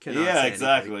people cannot Yeah, say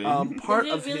exactly. anything. Part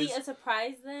Is of it really his. a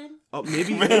surprise then? Oh,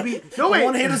 maybe. No, wait.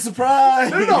 One hit a surprise.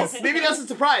 No. Maybe that's a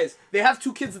surprise. They have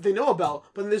 2 kids that they know about,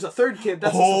 but then there's a 3rd kid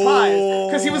that's a surprise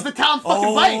because he was the town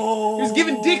fucking bike. He was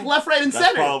giving dick left, right, and That's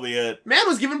center. probably it. Man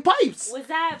was giving pipes. Was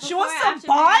that She before wants or after to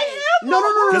buy marriage? him?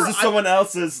 No. Because it's someone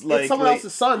else's like. It's someone like,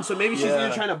 else's son, so maybe she's Yeah.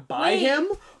 either trying to buy Wait. him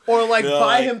or like yeah,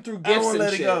 buy like, him through I gifts won't and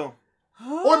let shit. it go.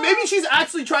 Or maybe she's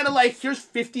actually trying to like, here's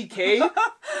 50K,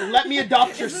 let me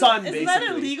adopt your son, Isn't basically. that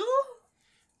illegal?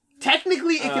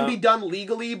 Technically, it can be done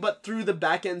legally, but through the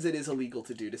back ends, it is illegal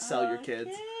to do to sell your kids.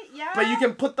 Okay, yeah. But you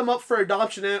can put them up for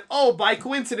adoption, and by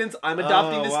coincidence, I'm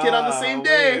adopting this kid on the same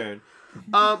day. Weird.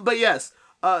 But yes,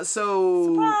 Surprise!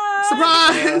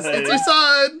 It's your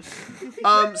son!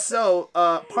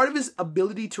 Part of his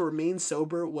ability to remain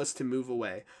sober was to move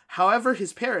away. However,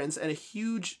 his parents and a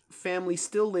huge family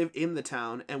still live in the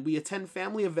town, and we attend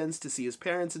family events to see his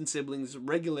parents and siblings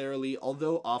regularly,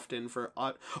 although often for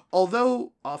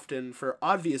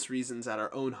obvious reasons at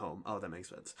our own home. Oh, that makes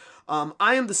sense.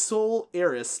 I am the sole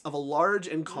heiress of a large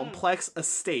and complex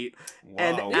estate,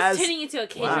 and This is turning into a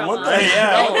K-drama. What the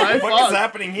hell? Oh, my What fuck. is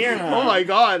happening here now? Oh my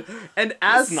god. And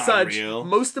as That's not such, real.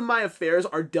 most of my affairs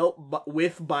are dealt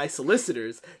with by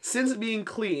solicitors. Since being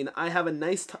clean, I have a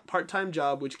nice part-time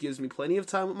job which gives me plenty of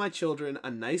time with my children, a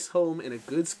nice home in a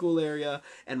good school area,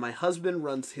 and my husband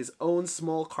runs his own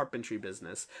small carpentry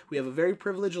business. We have a very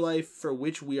privileged life for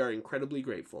which we are incredibly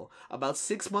grateful. About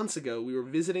 6 months ago, we were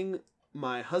visiting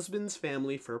my husband's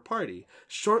family for a party.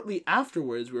 Shortly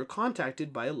afterwards, we were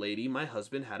contacted by a lady my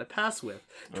husband had a pass with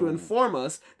to inform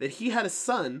us that he had a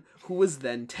son who was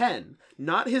then 10.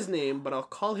 Not his name, but I'll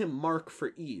call him Mark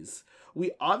for ease.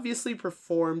 We obviously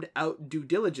performed out due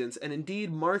diligence, and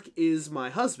indeed Mark is my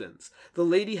husband's. The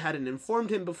lady hadn't informed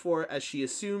him before, as she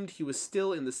assumed he was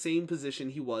still in the same position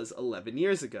he was 11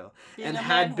 years ago, and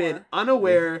had been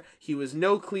unaware he was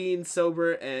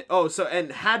sober,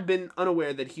 and had been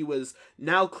unaware that he was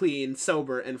now clean,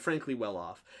 sober, and frankly well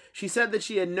off. She said that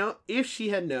if she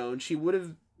had known, she would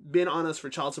have been on us for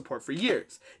child support for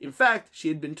years. In fact, she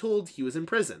had been told he was in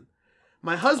prison.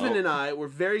 My husband and I were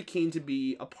very keen to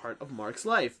be a part of Mark's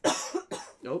life.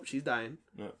 Nope, she's dying.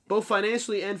 Yeah. Both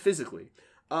financially and physically.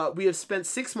 We have spent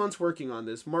 6 months working on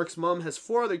this. Mark's mom has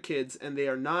 4 other kids, and they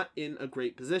are not in a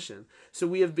great position. So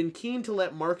we have been keen to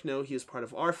let Mark know he is part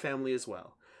of our family as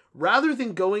well. Rather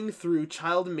than going through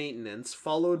child maintenance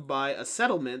followed by a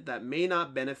settlement that may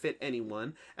not benefit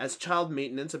anyone, as child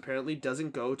maintenance apparently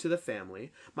doesn't go to the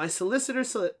family, my solicitor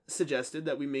suggested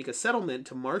that we make a settlement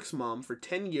to Mark's mom for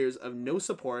 10 years of no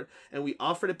support, and we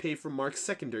offer to pay for Mark's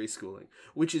secondary schooling,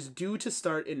 which is due to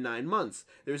start in 9 months.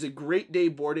 There's a great day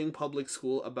boarding public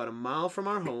school about a mile from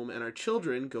our home, and our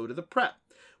children go to the prep.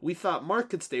 We thought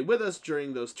Mark could stay with us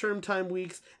during those term time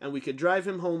weeks, and we could drive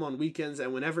him home on weekends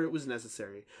and whenever it was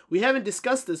necessary. We haven't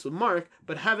discussed this with Mark,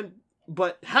 but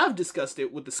have discussed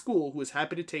it with the school, who is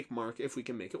happy to take Mark if we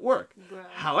can make it work. Bruh.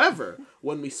 However,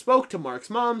 when we spoke to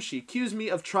Mark's mom, she accused me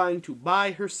of trying to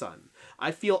buy her son. I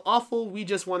feel awful. We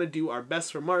just want to do our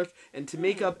best for Mark and to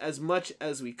make up as much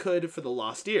as we could for the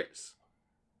lost years.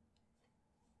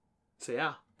 So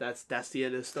yeah, that's the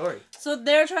end of the story. So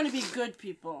they're trying to be good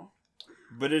people.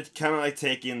 But it's kind of like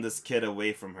taking this kid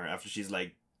away from her after she's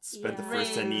like spent the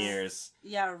first 10 years.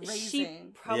 Yeah, raising. She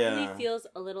probably feels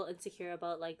a little insecure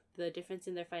about like the difference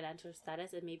in their financial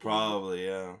status, and maybe probably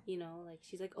you know, like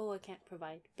she's like, oh, I can't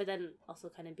provide, but then also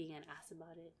kind of being an ass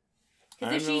about it.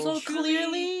 Because if she's so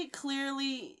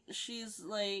clearly she's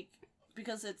like,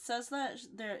 because it says that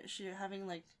she's having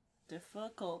like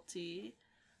difficulty.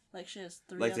 Like, she has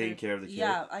 3 like taking care of the kid?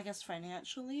 Yeah, I guess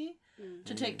financially.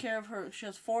 To take care of her. She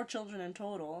has 4 children in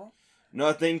total. No,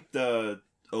 I think the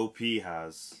OP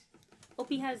has.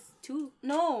 OP has 2.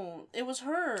 No, it was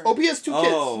her. OP has 2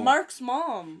 kids. Mark's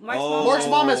mom. Mark's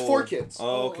mom has 4 kids.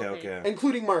 Oh, okay.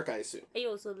 Including Mark, I assume. Hey,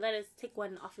 yo, so let us take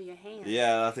one off of your hand.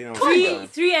 Yeah, I think that was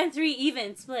 3 and 3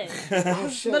 even split. Oh,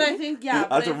 shit. But I think,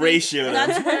 that's a ratio.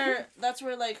 That's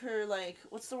where, like, her, like,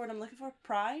 what's the word I'm looking for?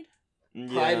 Pride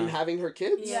in having her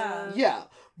kids? Yeah.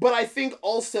 But I think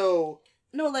also...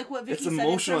 No, like what Vicky said. It's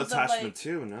emotional attachment of, like,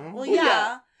 too, no? Well,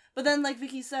 yeah. But then, like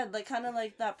Vicky said, like, kind of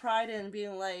like that pride in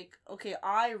being like, okay,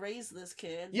 I raised this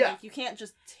kid. Yeah. Like, you can't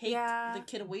just take the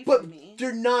kid away from me.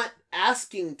 They're not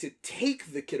asking to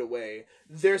take the kid away.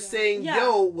 They're saying,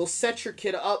 yo, we'll set your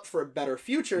kid up for a better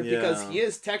future because he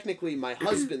is technically my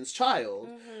husband's child.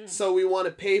 So we want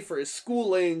to pay for his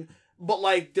schooling. But,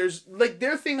 like,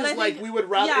 their thing is, like, we would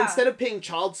rather, instead of paying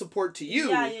child support to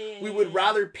you, we would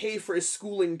rather pay for his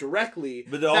schooling directly.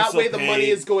 But that way the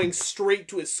money is going straight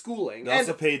to his schooling. They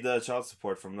also paid the child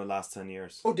support from the last 10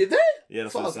 years. Oh, did they? Yeah,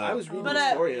 that's what I was reading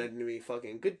the story and I didn't even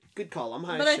fucking... Good call, I'm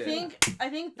high as shit. But I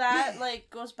think that,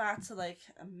 like, goes back to, like,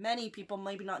 many people,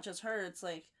 maybe not just her, it's,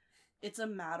 like, it's a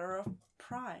matter of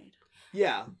pride.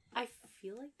 Yeah. I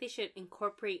feel like they should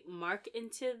incorporate Mark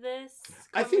into this.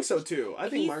 I think so too. I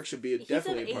think Mark should be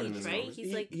definitely a part of this. Right?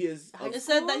 He's like, he is. It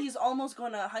said that he's almost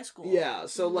going to high school. Yeah,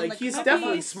 so like he's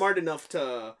definitely smart enough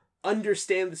to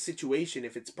understand the situation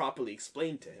if it's properly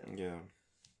explained to him. Yeah.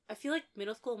 I feel like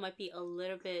middle school might be a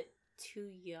little bit too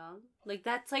young. Like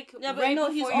that's like but right no,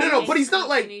 no, but he's not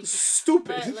like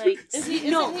stupid. But, like,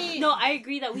 no, I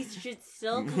agree that we should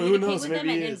still communicate with him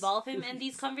and involve him in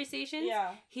these conversations.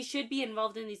 Yeah, he should be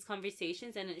involved in these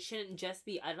conversations, and it shouldn't just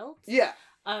be adults. Yeah,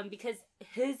 because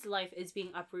his life is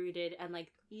being uprooted and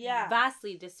like Yeah.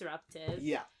 vastly disruptive.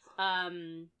 Yeah.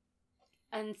 And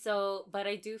so, but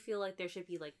I do feel like there should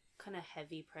be like kind of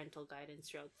heavy parental guidance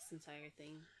throughout this entire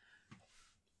thing.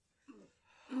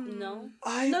 No?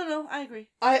 No, I agree.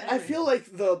 I feel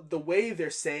like the way they're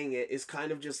saying it is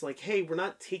kind of just like, hey, we're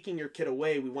not taking your kid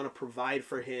away. We want to provide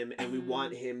for him, and we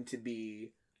want him to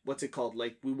be, what's it called?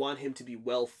 Like, we want him to be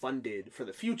well funded for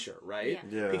the future, right?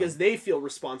 Yeah. Because they feel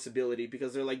responsibility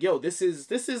because they're like, yo, this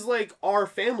is like our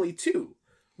family too.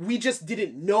 We just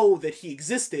didn't know that he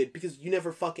existed because you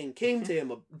never fucking came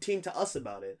to us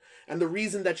about it. And the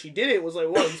reason that she did it was like,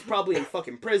 well, he's probably in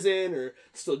fucking prison or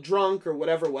still drunk or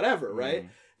whatever, right?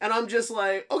 And I'm just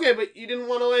like, okay, but you didn't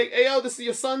want to like, hey, yo, this is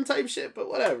your son type shit, but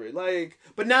whatever. Like,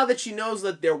 but now that she knows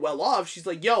that they're well off, she's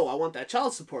like, yo, I want that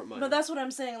child support money. But that's what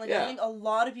I'm saying. Like, I think a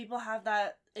lot of people have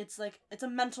that. It's like, it's a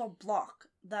mental block.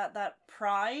 That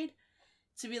pride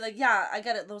to be like, yeah, I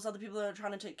get it. Those other people are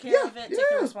trying to take care of it, take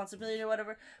the responsibility or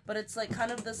whatever. But it's like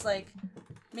kind of this like,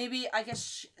 maybe I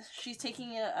guess she's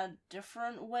taking it a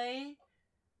different way.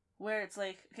 Where it's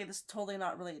like, okay, this is totally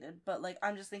not related, but like,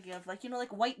 I'm just thinking of like, you know,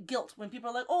 like white guilt when people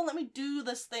are like, oh, let me do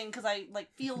this thing because I like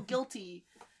feel guilty.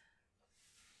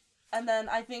 And then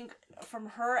I think from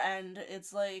her end,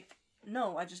 it's like,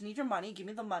 no, I just need your money. Give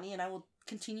me the money and I will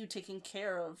continue taking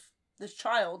care of this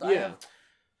child I have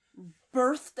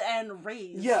birthed and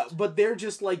raised. Yeah, but they're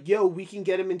just like, yo, we can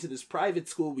get him into this private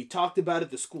school. We talked about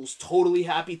it. The school's totally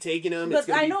happy taking him. But it's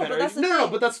gonna be better. But that's the no,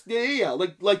 thing. but that's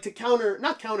like to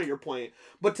not counter your point,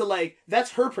 but to like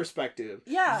that's her perspective.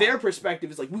 Yeah. Their perspective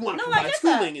is like we want to I provide get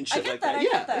schooling that. and shit like I that.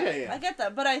 get that. Yeah. I get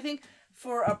that. But I think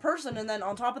for a person and then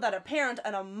on top of that a parent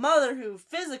and a mother who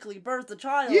physically birthed the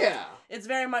child, it's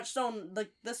very much so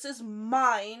like this is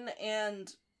mine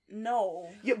and no.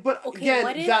 Yeah, but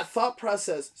again, that thought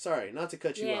process, sorry, not to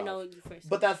cut you off. Yeah, no, you first.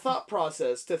 But that thought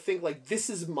process to think like this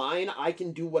is mine, I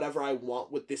can do whatever I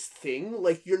want with this thing,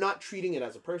 like you're not treating it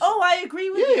as a person. Oh, I agree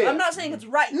with you. I'm not saying it's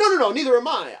right. No, neither am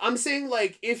I. I'm saying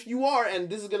like if you are, and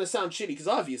this is gonna sound shitty because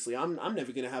obviously I'm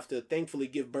never gonna have to thankfully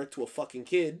give birth to a fucking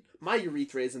kid. My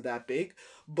urethra isn't that big,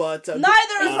 but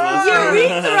neither is mine.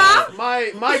 Urethra.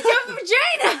 My It's your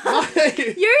vagina. Urethra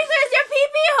is your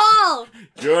pee-pee hole.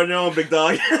 You're on your own, big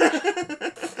dog.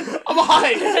 I'm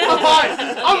high.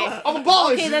 I'm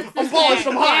abolished. Okay, I'm abolished.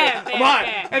 I'm high. Fair, I'm high.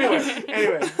 fair. Anyway.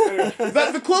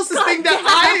 The closest thing that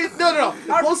No.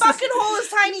 Our fucking hole is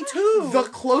tiny too. The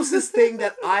closest thing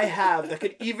that I have that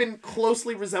could even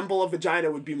closely resemble a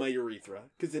vagina would be my urethra.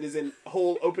 Because it is in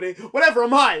whole opening. Whatever,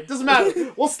 I'm high. It doesn't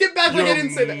matter. We'll skip back like I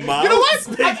didn't say that. You know what?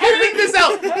 I'm editing this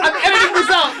out.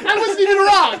 I wasn't even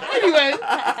wrong. Anyway.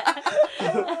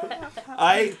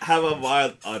 I have a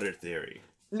wild other theory.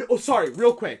 No, sorry,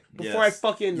 real quick. Before I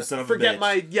fucking forget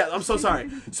my... Yeah, I'm so sorry.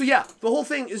 So yeah, the whole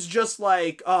thing is just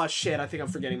like, oh shit, I think I'm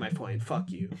forgetting my point.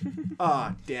 Fuck you.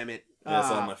 Ah, damn it. That's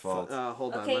all my fault.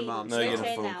 Hold on, Okay, my mom's Now you get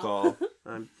a phone call.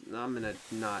 I'm gonna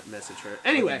not message her.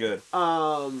 Anyway, good.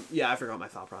 Yeah, I forgot my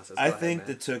thought process. I think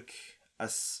they took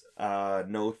a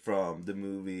note from the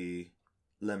movie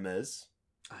Les Mis.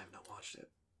 I have not watched it.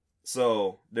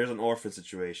 So there's an orphan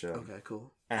situation. Okay,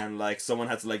 cool. And like someone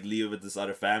had to like leave with this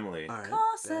other family. All right.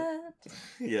 Concept.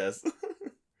 Yes.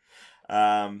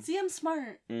 See, I'm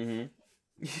smart. You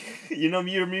know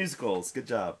your musicals. Good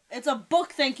job. It's a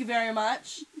book, thank you very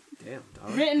much. Damn,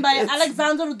 dog. Written by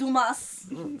Alexandre Dumas.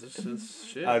 This is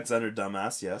shit. Alexander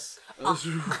Dumas, yes.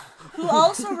 Who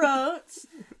also wrote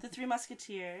The Three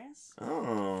Musketeers.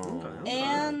 Oh. Okay.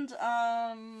 And the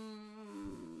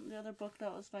other book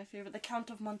that was my favorite, The Count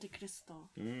of Monte Cristo.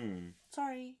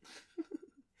 Sorry.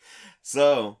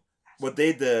 So, what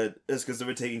they did is because they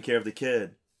were taking care of the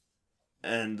kid.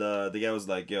 And the guy was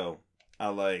like, yo,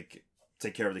 I'll like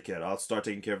take care of the kid. I'll start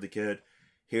taking care of the kid.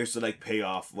 Here's to like pay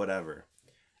off whatever.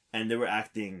 And they were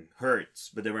acting hurt,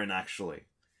 but they weren't actually.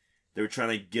 They were trying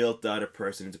to guilt the other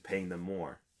person into paying them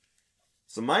more.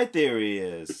 So my theory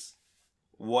is,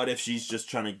 what if she's just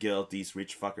trying to guilt these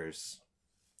rich fuckers?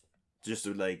 Just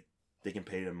so like they can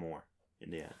pay them more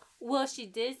in the end. Well, she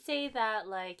did say that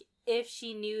like if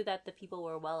she knew that the people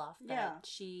were well off, that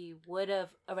she would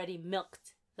have already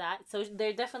milked that. So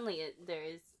there is definitely.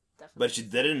 But she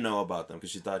didn't know about them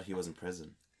because she thought he was in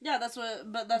prison. Yeah, that's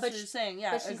what she's saying.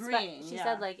 Yeah, agreeing. She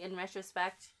said like in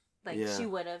retrospect, like she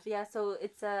would have. Yeah, so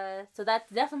it's so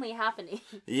that's definitely happening.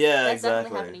 Yeah, that's exactly.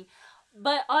 definitely happening.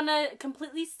 But on a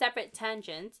completely separate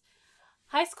tangent,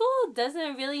 high school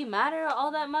doesn't really matter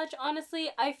all that much. Honestly,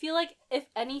 I feel like if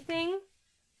anything,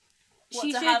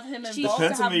 she should have him involved.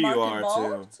 Depends to have on who Mark you are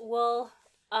involved? too. Well,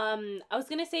 I was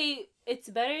gonna say it's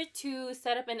better to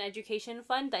set up an education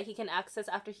fund that he can access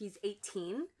after he's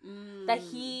 18, that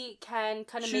he can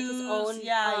kind of make his own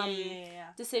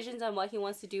decisions on what he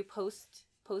wants to do post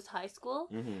high school.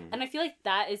 And I feel like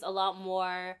that is a lot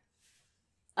more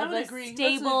of a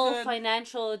stable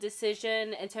financial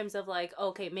decision in terms of like,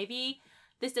 okay, maybe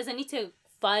this doesn't need to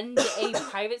fund a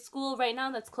private school right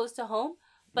now that's close to home,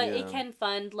 but it can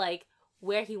fund like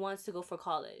where he wants to go for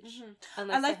college.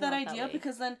 I like that idea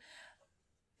because then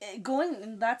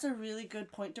that's a really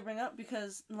good point to bring up,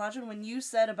 because imagine when you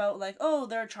said about like, oh,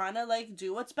 they're trying to like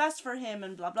do what's best for him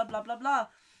and blah blah blah blah blah,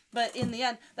 but in the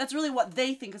end that's really what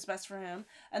they think is best for him,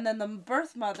 and then the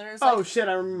birth mother is like, oh shit,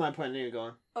 I remember my point. I need to go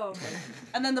on. Oh, okay.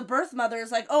 And then the birth mother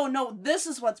is like, oh no, this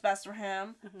is what's best for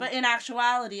him, but in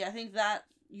actuality I think that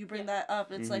you bring that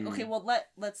up, it's like, okay, well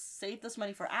let's save this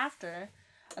money for after,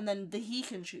 and then he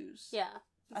can choose.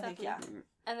 Exactly. I think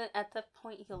and then at that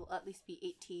point he'll at least be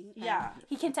 18. Yeah.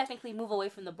 He can technically move away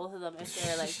from the both of them if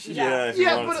they're like if you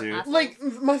wanted but to. like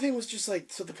my thing was just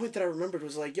like, so the point that I remembered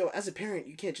was like, yo, as a parent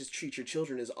you can't just treat your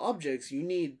children as objects. You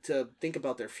need to think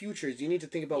about their futures. You need to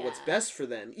think about what's best for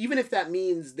them, even if that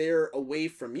means they're away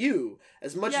from you.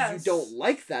 As much as you don't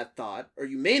like that thought, or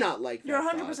you may not like that you're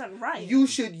 100% right. You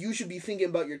should be thinking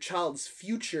about your child's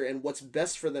future and what's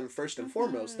best for them first and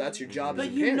foremost. That's your job as a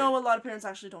parent. But you know a lot of parents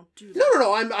actually don't do that.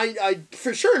 No, I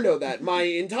for sure know that. My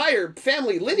entire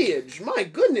family lineage, my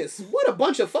goodness, what a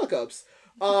bunch of fuck-ups.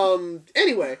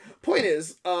 Anyway, point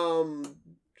is,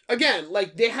 again,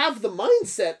 like, they have the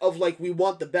mindset of, like, we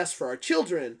want the best for our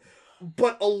children,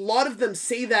 but a lot of them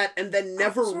say that and then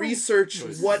never research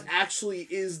what actually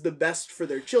is the best for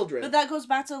their children. But that goes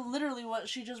back to literally what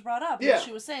she just brought up. What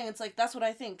she was saying, it's like, that's what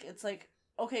I think. It's like,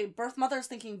 okay, birth mother's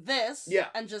thinking this,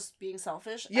 and just being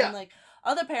selfish, and, like,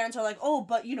 other parents are like, oh,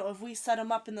 but, you know, if we set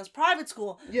him up in this private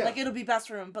school, like, it'll be best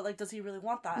for him. But, like, does he really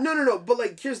want that? No. But,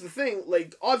 like, here's the thing.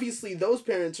 Like, obviously, those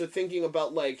parents are thinking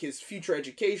about, like, his future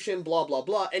education, blah, blah,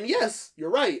 blah. And yes, you're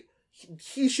right.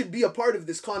 He should be a part of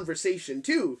this conversation,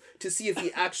 too, to see if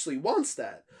he actually wants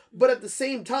that. But at the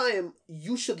same time,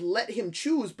 you should let him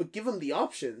choose, but give him the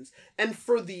options. And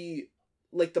for the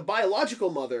biological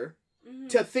mother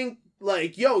to think,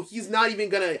 like, yo, he's not even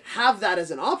gonna have that as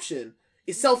an option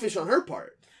is selfish on her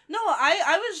part. No,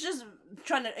 I was just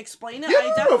trying to explain it. Yeah,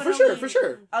 I definitely for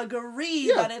sure.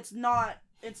 agree that it's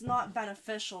not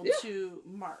beneficial to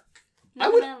Mark. I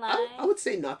would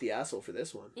say not the asshole for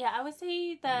this one. Yeah, I would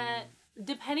say that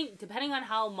depending on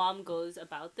how mom goes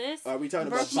about this. Are we talking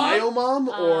about bio mom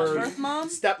or birth mom?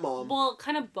 Stepmom? Well,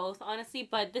 kind of both, honestly,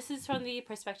 but this is from the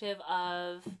perspective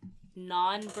of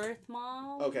non-birth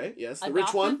mom. Okay, yes. The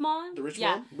rich one? Mom. The rich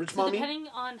mom? Rich mommy? Depending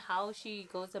on how she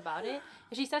goes about it,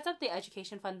 if she sets up the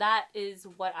education fund, that is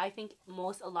what I think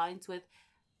most aligns with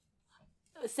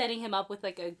setting him up with,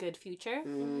 like, a good future.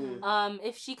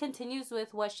 If she continues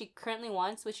with what she currently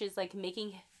wants, which is, like,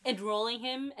 enrolling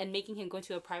him and making him go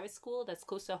to a private school that's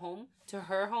close to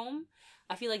her home,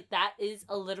 I feel like that is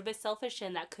a little bit selfish,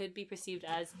 and that could be perceived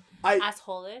as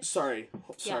asshole-ish. Sorry.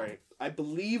 I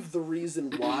believe the reason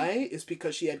why is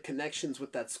because she had connections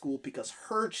with that school because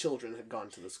her children had gone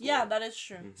to the school. Yeah, that is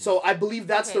true. So I believe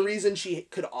that's the reason she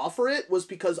could offer it, was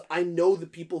because I know the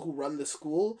people who run the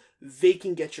school, they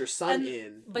can get your son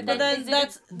in. But then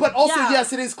But also,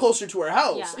 yes, it is closer to her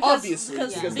house, obviously,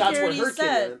 because Vicky that's where her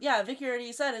kid went. Yeah, Vicky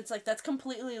already said, it's like, that's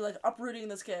completely, like, uprooting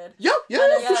this kid. Yeah,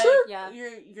 for sure.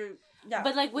 Yeah.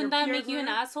 But, like, wouldn't that make you an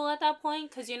asshole at that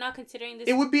point? Because you're not considering this.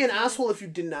 It would be an asshole if you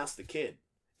didn't ask the kid.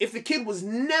 If the kid was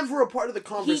never a part of the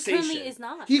conversation.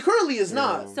 He currently is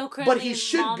not. So but he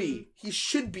should be. He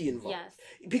should be involved.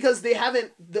 Yes. Because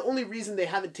the only reason they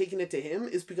haven't taken it to him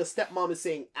is because stepmom is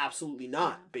saying absolutely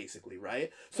not, basically,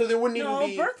 right? So there wouldn't even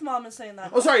be... No, birth mom is saying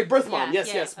that. Oh, sorry, birth mom. Yes.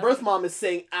 Okay. Birth mom is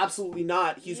saying absolutely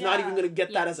not. He's not even going to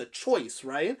get that as a choice,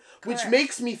 right? Correct. Which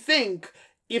makes me think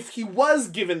if he was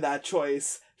given that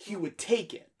choice, he would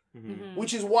take it.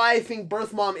 Which is why I think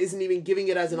birth mom isn't even giving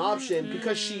it as an option,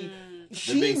 because she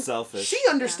being selfish. She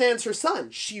understands her son.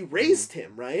 She raised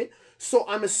him, right? So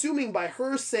I'm assuming by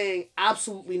her saying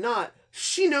absolutely not,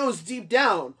 she knows deep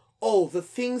down, the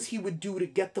things he would do to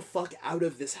get the fuck out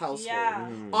of this household. Yeah.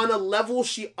 On a level,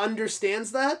 she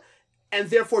understands that, and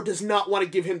therefore does not want to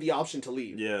give him the option to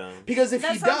leave. Yeah. Because if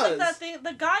he does... like that thing,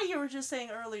 the guy you were just saying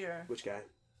earlier. Which guy?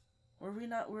 We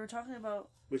were talking about...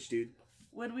 Which dude?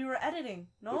 When we were editing,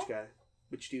 no? Which guy?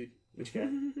 Which dude? Which guy?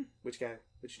 Which guy?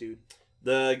 Which dude?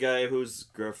 The guy whose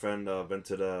girlfriend went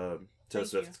to the Taylor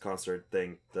Swift concert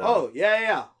thing.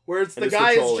 Yeah. Where it's the And it's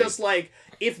guy is controlling. just like,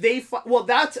 if they... well,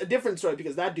 that's a different story,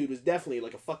 because that dude was definitely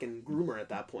like a fucking groomer at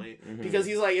that point. Mhm. Because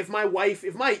he's like, if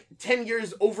my 10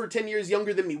 years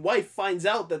younger than me wife finds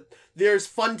out that there's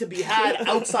fun to be had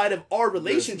outside of our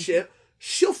relationship,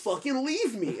 she'll fucking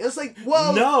leave me. And it's like,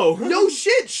 well, no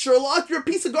shit, Sherlock, you're a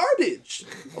piece of garbage.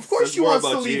 Of course Says she more wants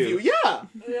to about leave you. you. Yeah.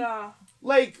 Yeah.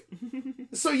 Like,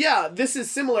 so yeah, this is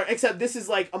similar, except this is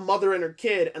like a mother and her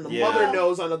kid, and the mother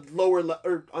knows on a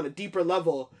or on a deeper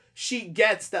level, she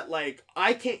gets that, like,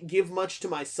 I can't give much to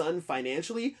my son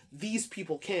financially, these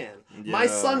people can. My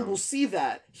son will see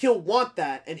that, he'll want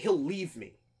that, and he'll leave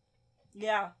me.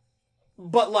 Yeah.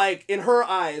 But, like, in her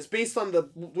eyes, based on the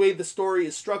way the story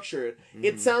is structured,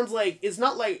 it sounds like, it's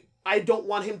not like, I don't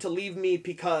want him to leave me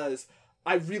because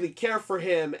I really care for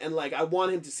him and, like, I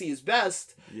want him to see his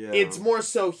best. Yeah. It's more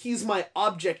so, he's my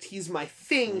object, he's my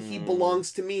thing, he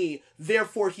belongs to me,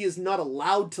 therefore he is not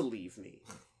allowed to leave me.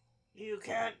 You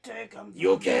can't take him.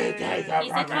 You can't take him.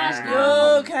 He's a cash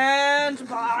You can't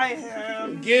buy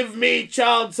him. Give me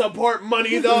child support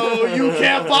money, though. You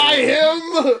can't buy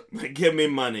him. Give me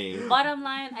money. Bottom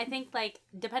line, I think, like,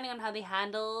 depending on how they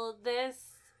handle this,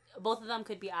 both of them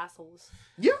could be assholes.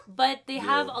 Yeah. But they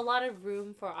have a lot of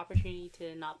room for opportunity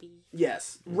to not be.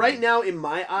 Yes. Right now, in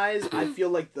my eyes, I feel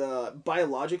like the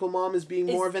biological mom is being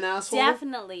more of an asshole.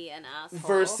 Definitely an asshole.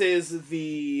 Versus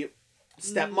the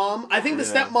stepmom. I think the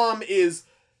stepmom is...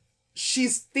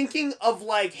 she's thinking of,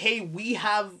 like, hey, we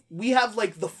have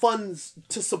like the funds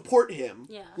to support him.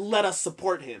 Yeah. Let us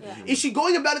support him. Yeah. Is she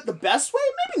going about it the best way?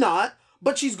 Maybe not.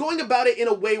 But she's going about it in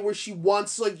a way where she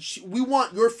wants, like, we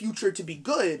want your future to be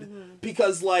good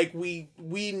because, like, we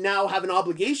now have an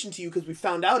obligation to you because we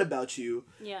found out about you.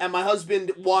 Yeah. And my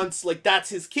husband wants, like, that's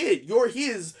his kid. You're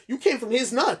his. You came from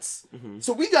his nuts.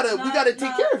 So we gotta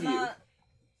take care of you.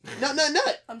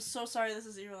 Nut. I'm so sorry, this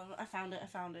is irrelevant. I found it.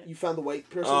 You found the white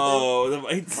person The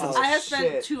white Oh, I have shit.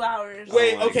 spent 2 hours.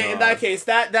 Wait, Oh my okay, in God. that case,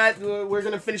 that we're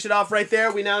gonna finish it off right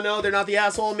there. We now know they're not the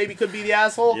asshole, maybe could be the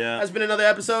asshole. Yeah. Has been another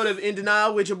episode of In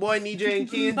Denial with your boy Nejay and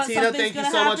Kiyan. But Tina, thank something's you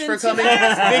gonna so much for happen coming.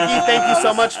 today. Vicky, thank you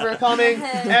so much for coming.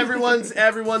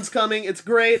 Everyone's coming. It's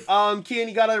great. Kiyan,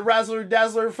 you got a razzler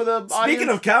dazzler for the audience? Speaking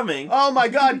of coming. Oh my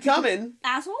God, coming.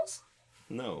 Assholes?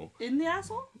 No. In the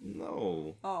asshole?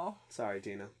 No. Oh. Sorry,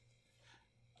 Tina.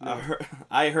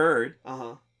 I heard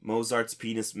Uh-huh. Mozart's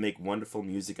penis make wonderful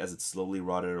music as it slowly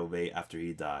rotted away after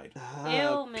he died.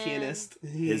 Ew, man. Pianist.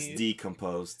 His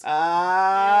decomposed.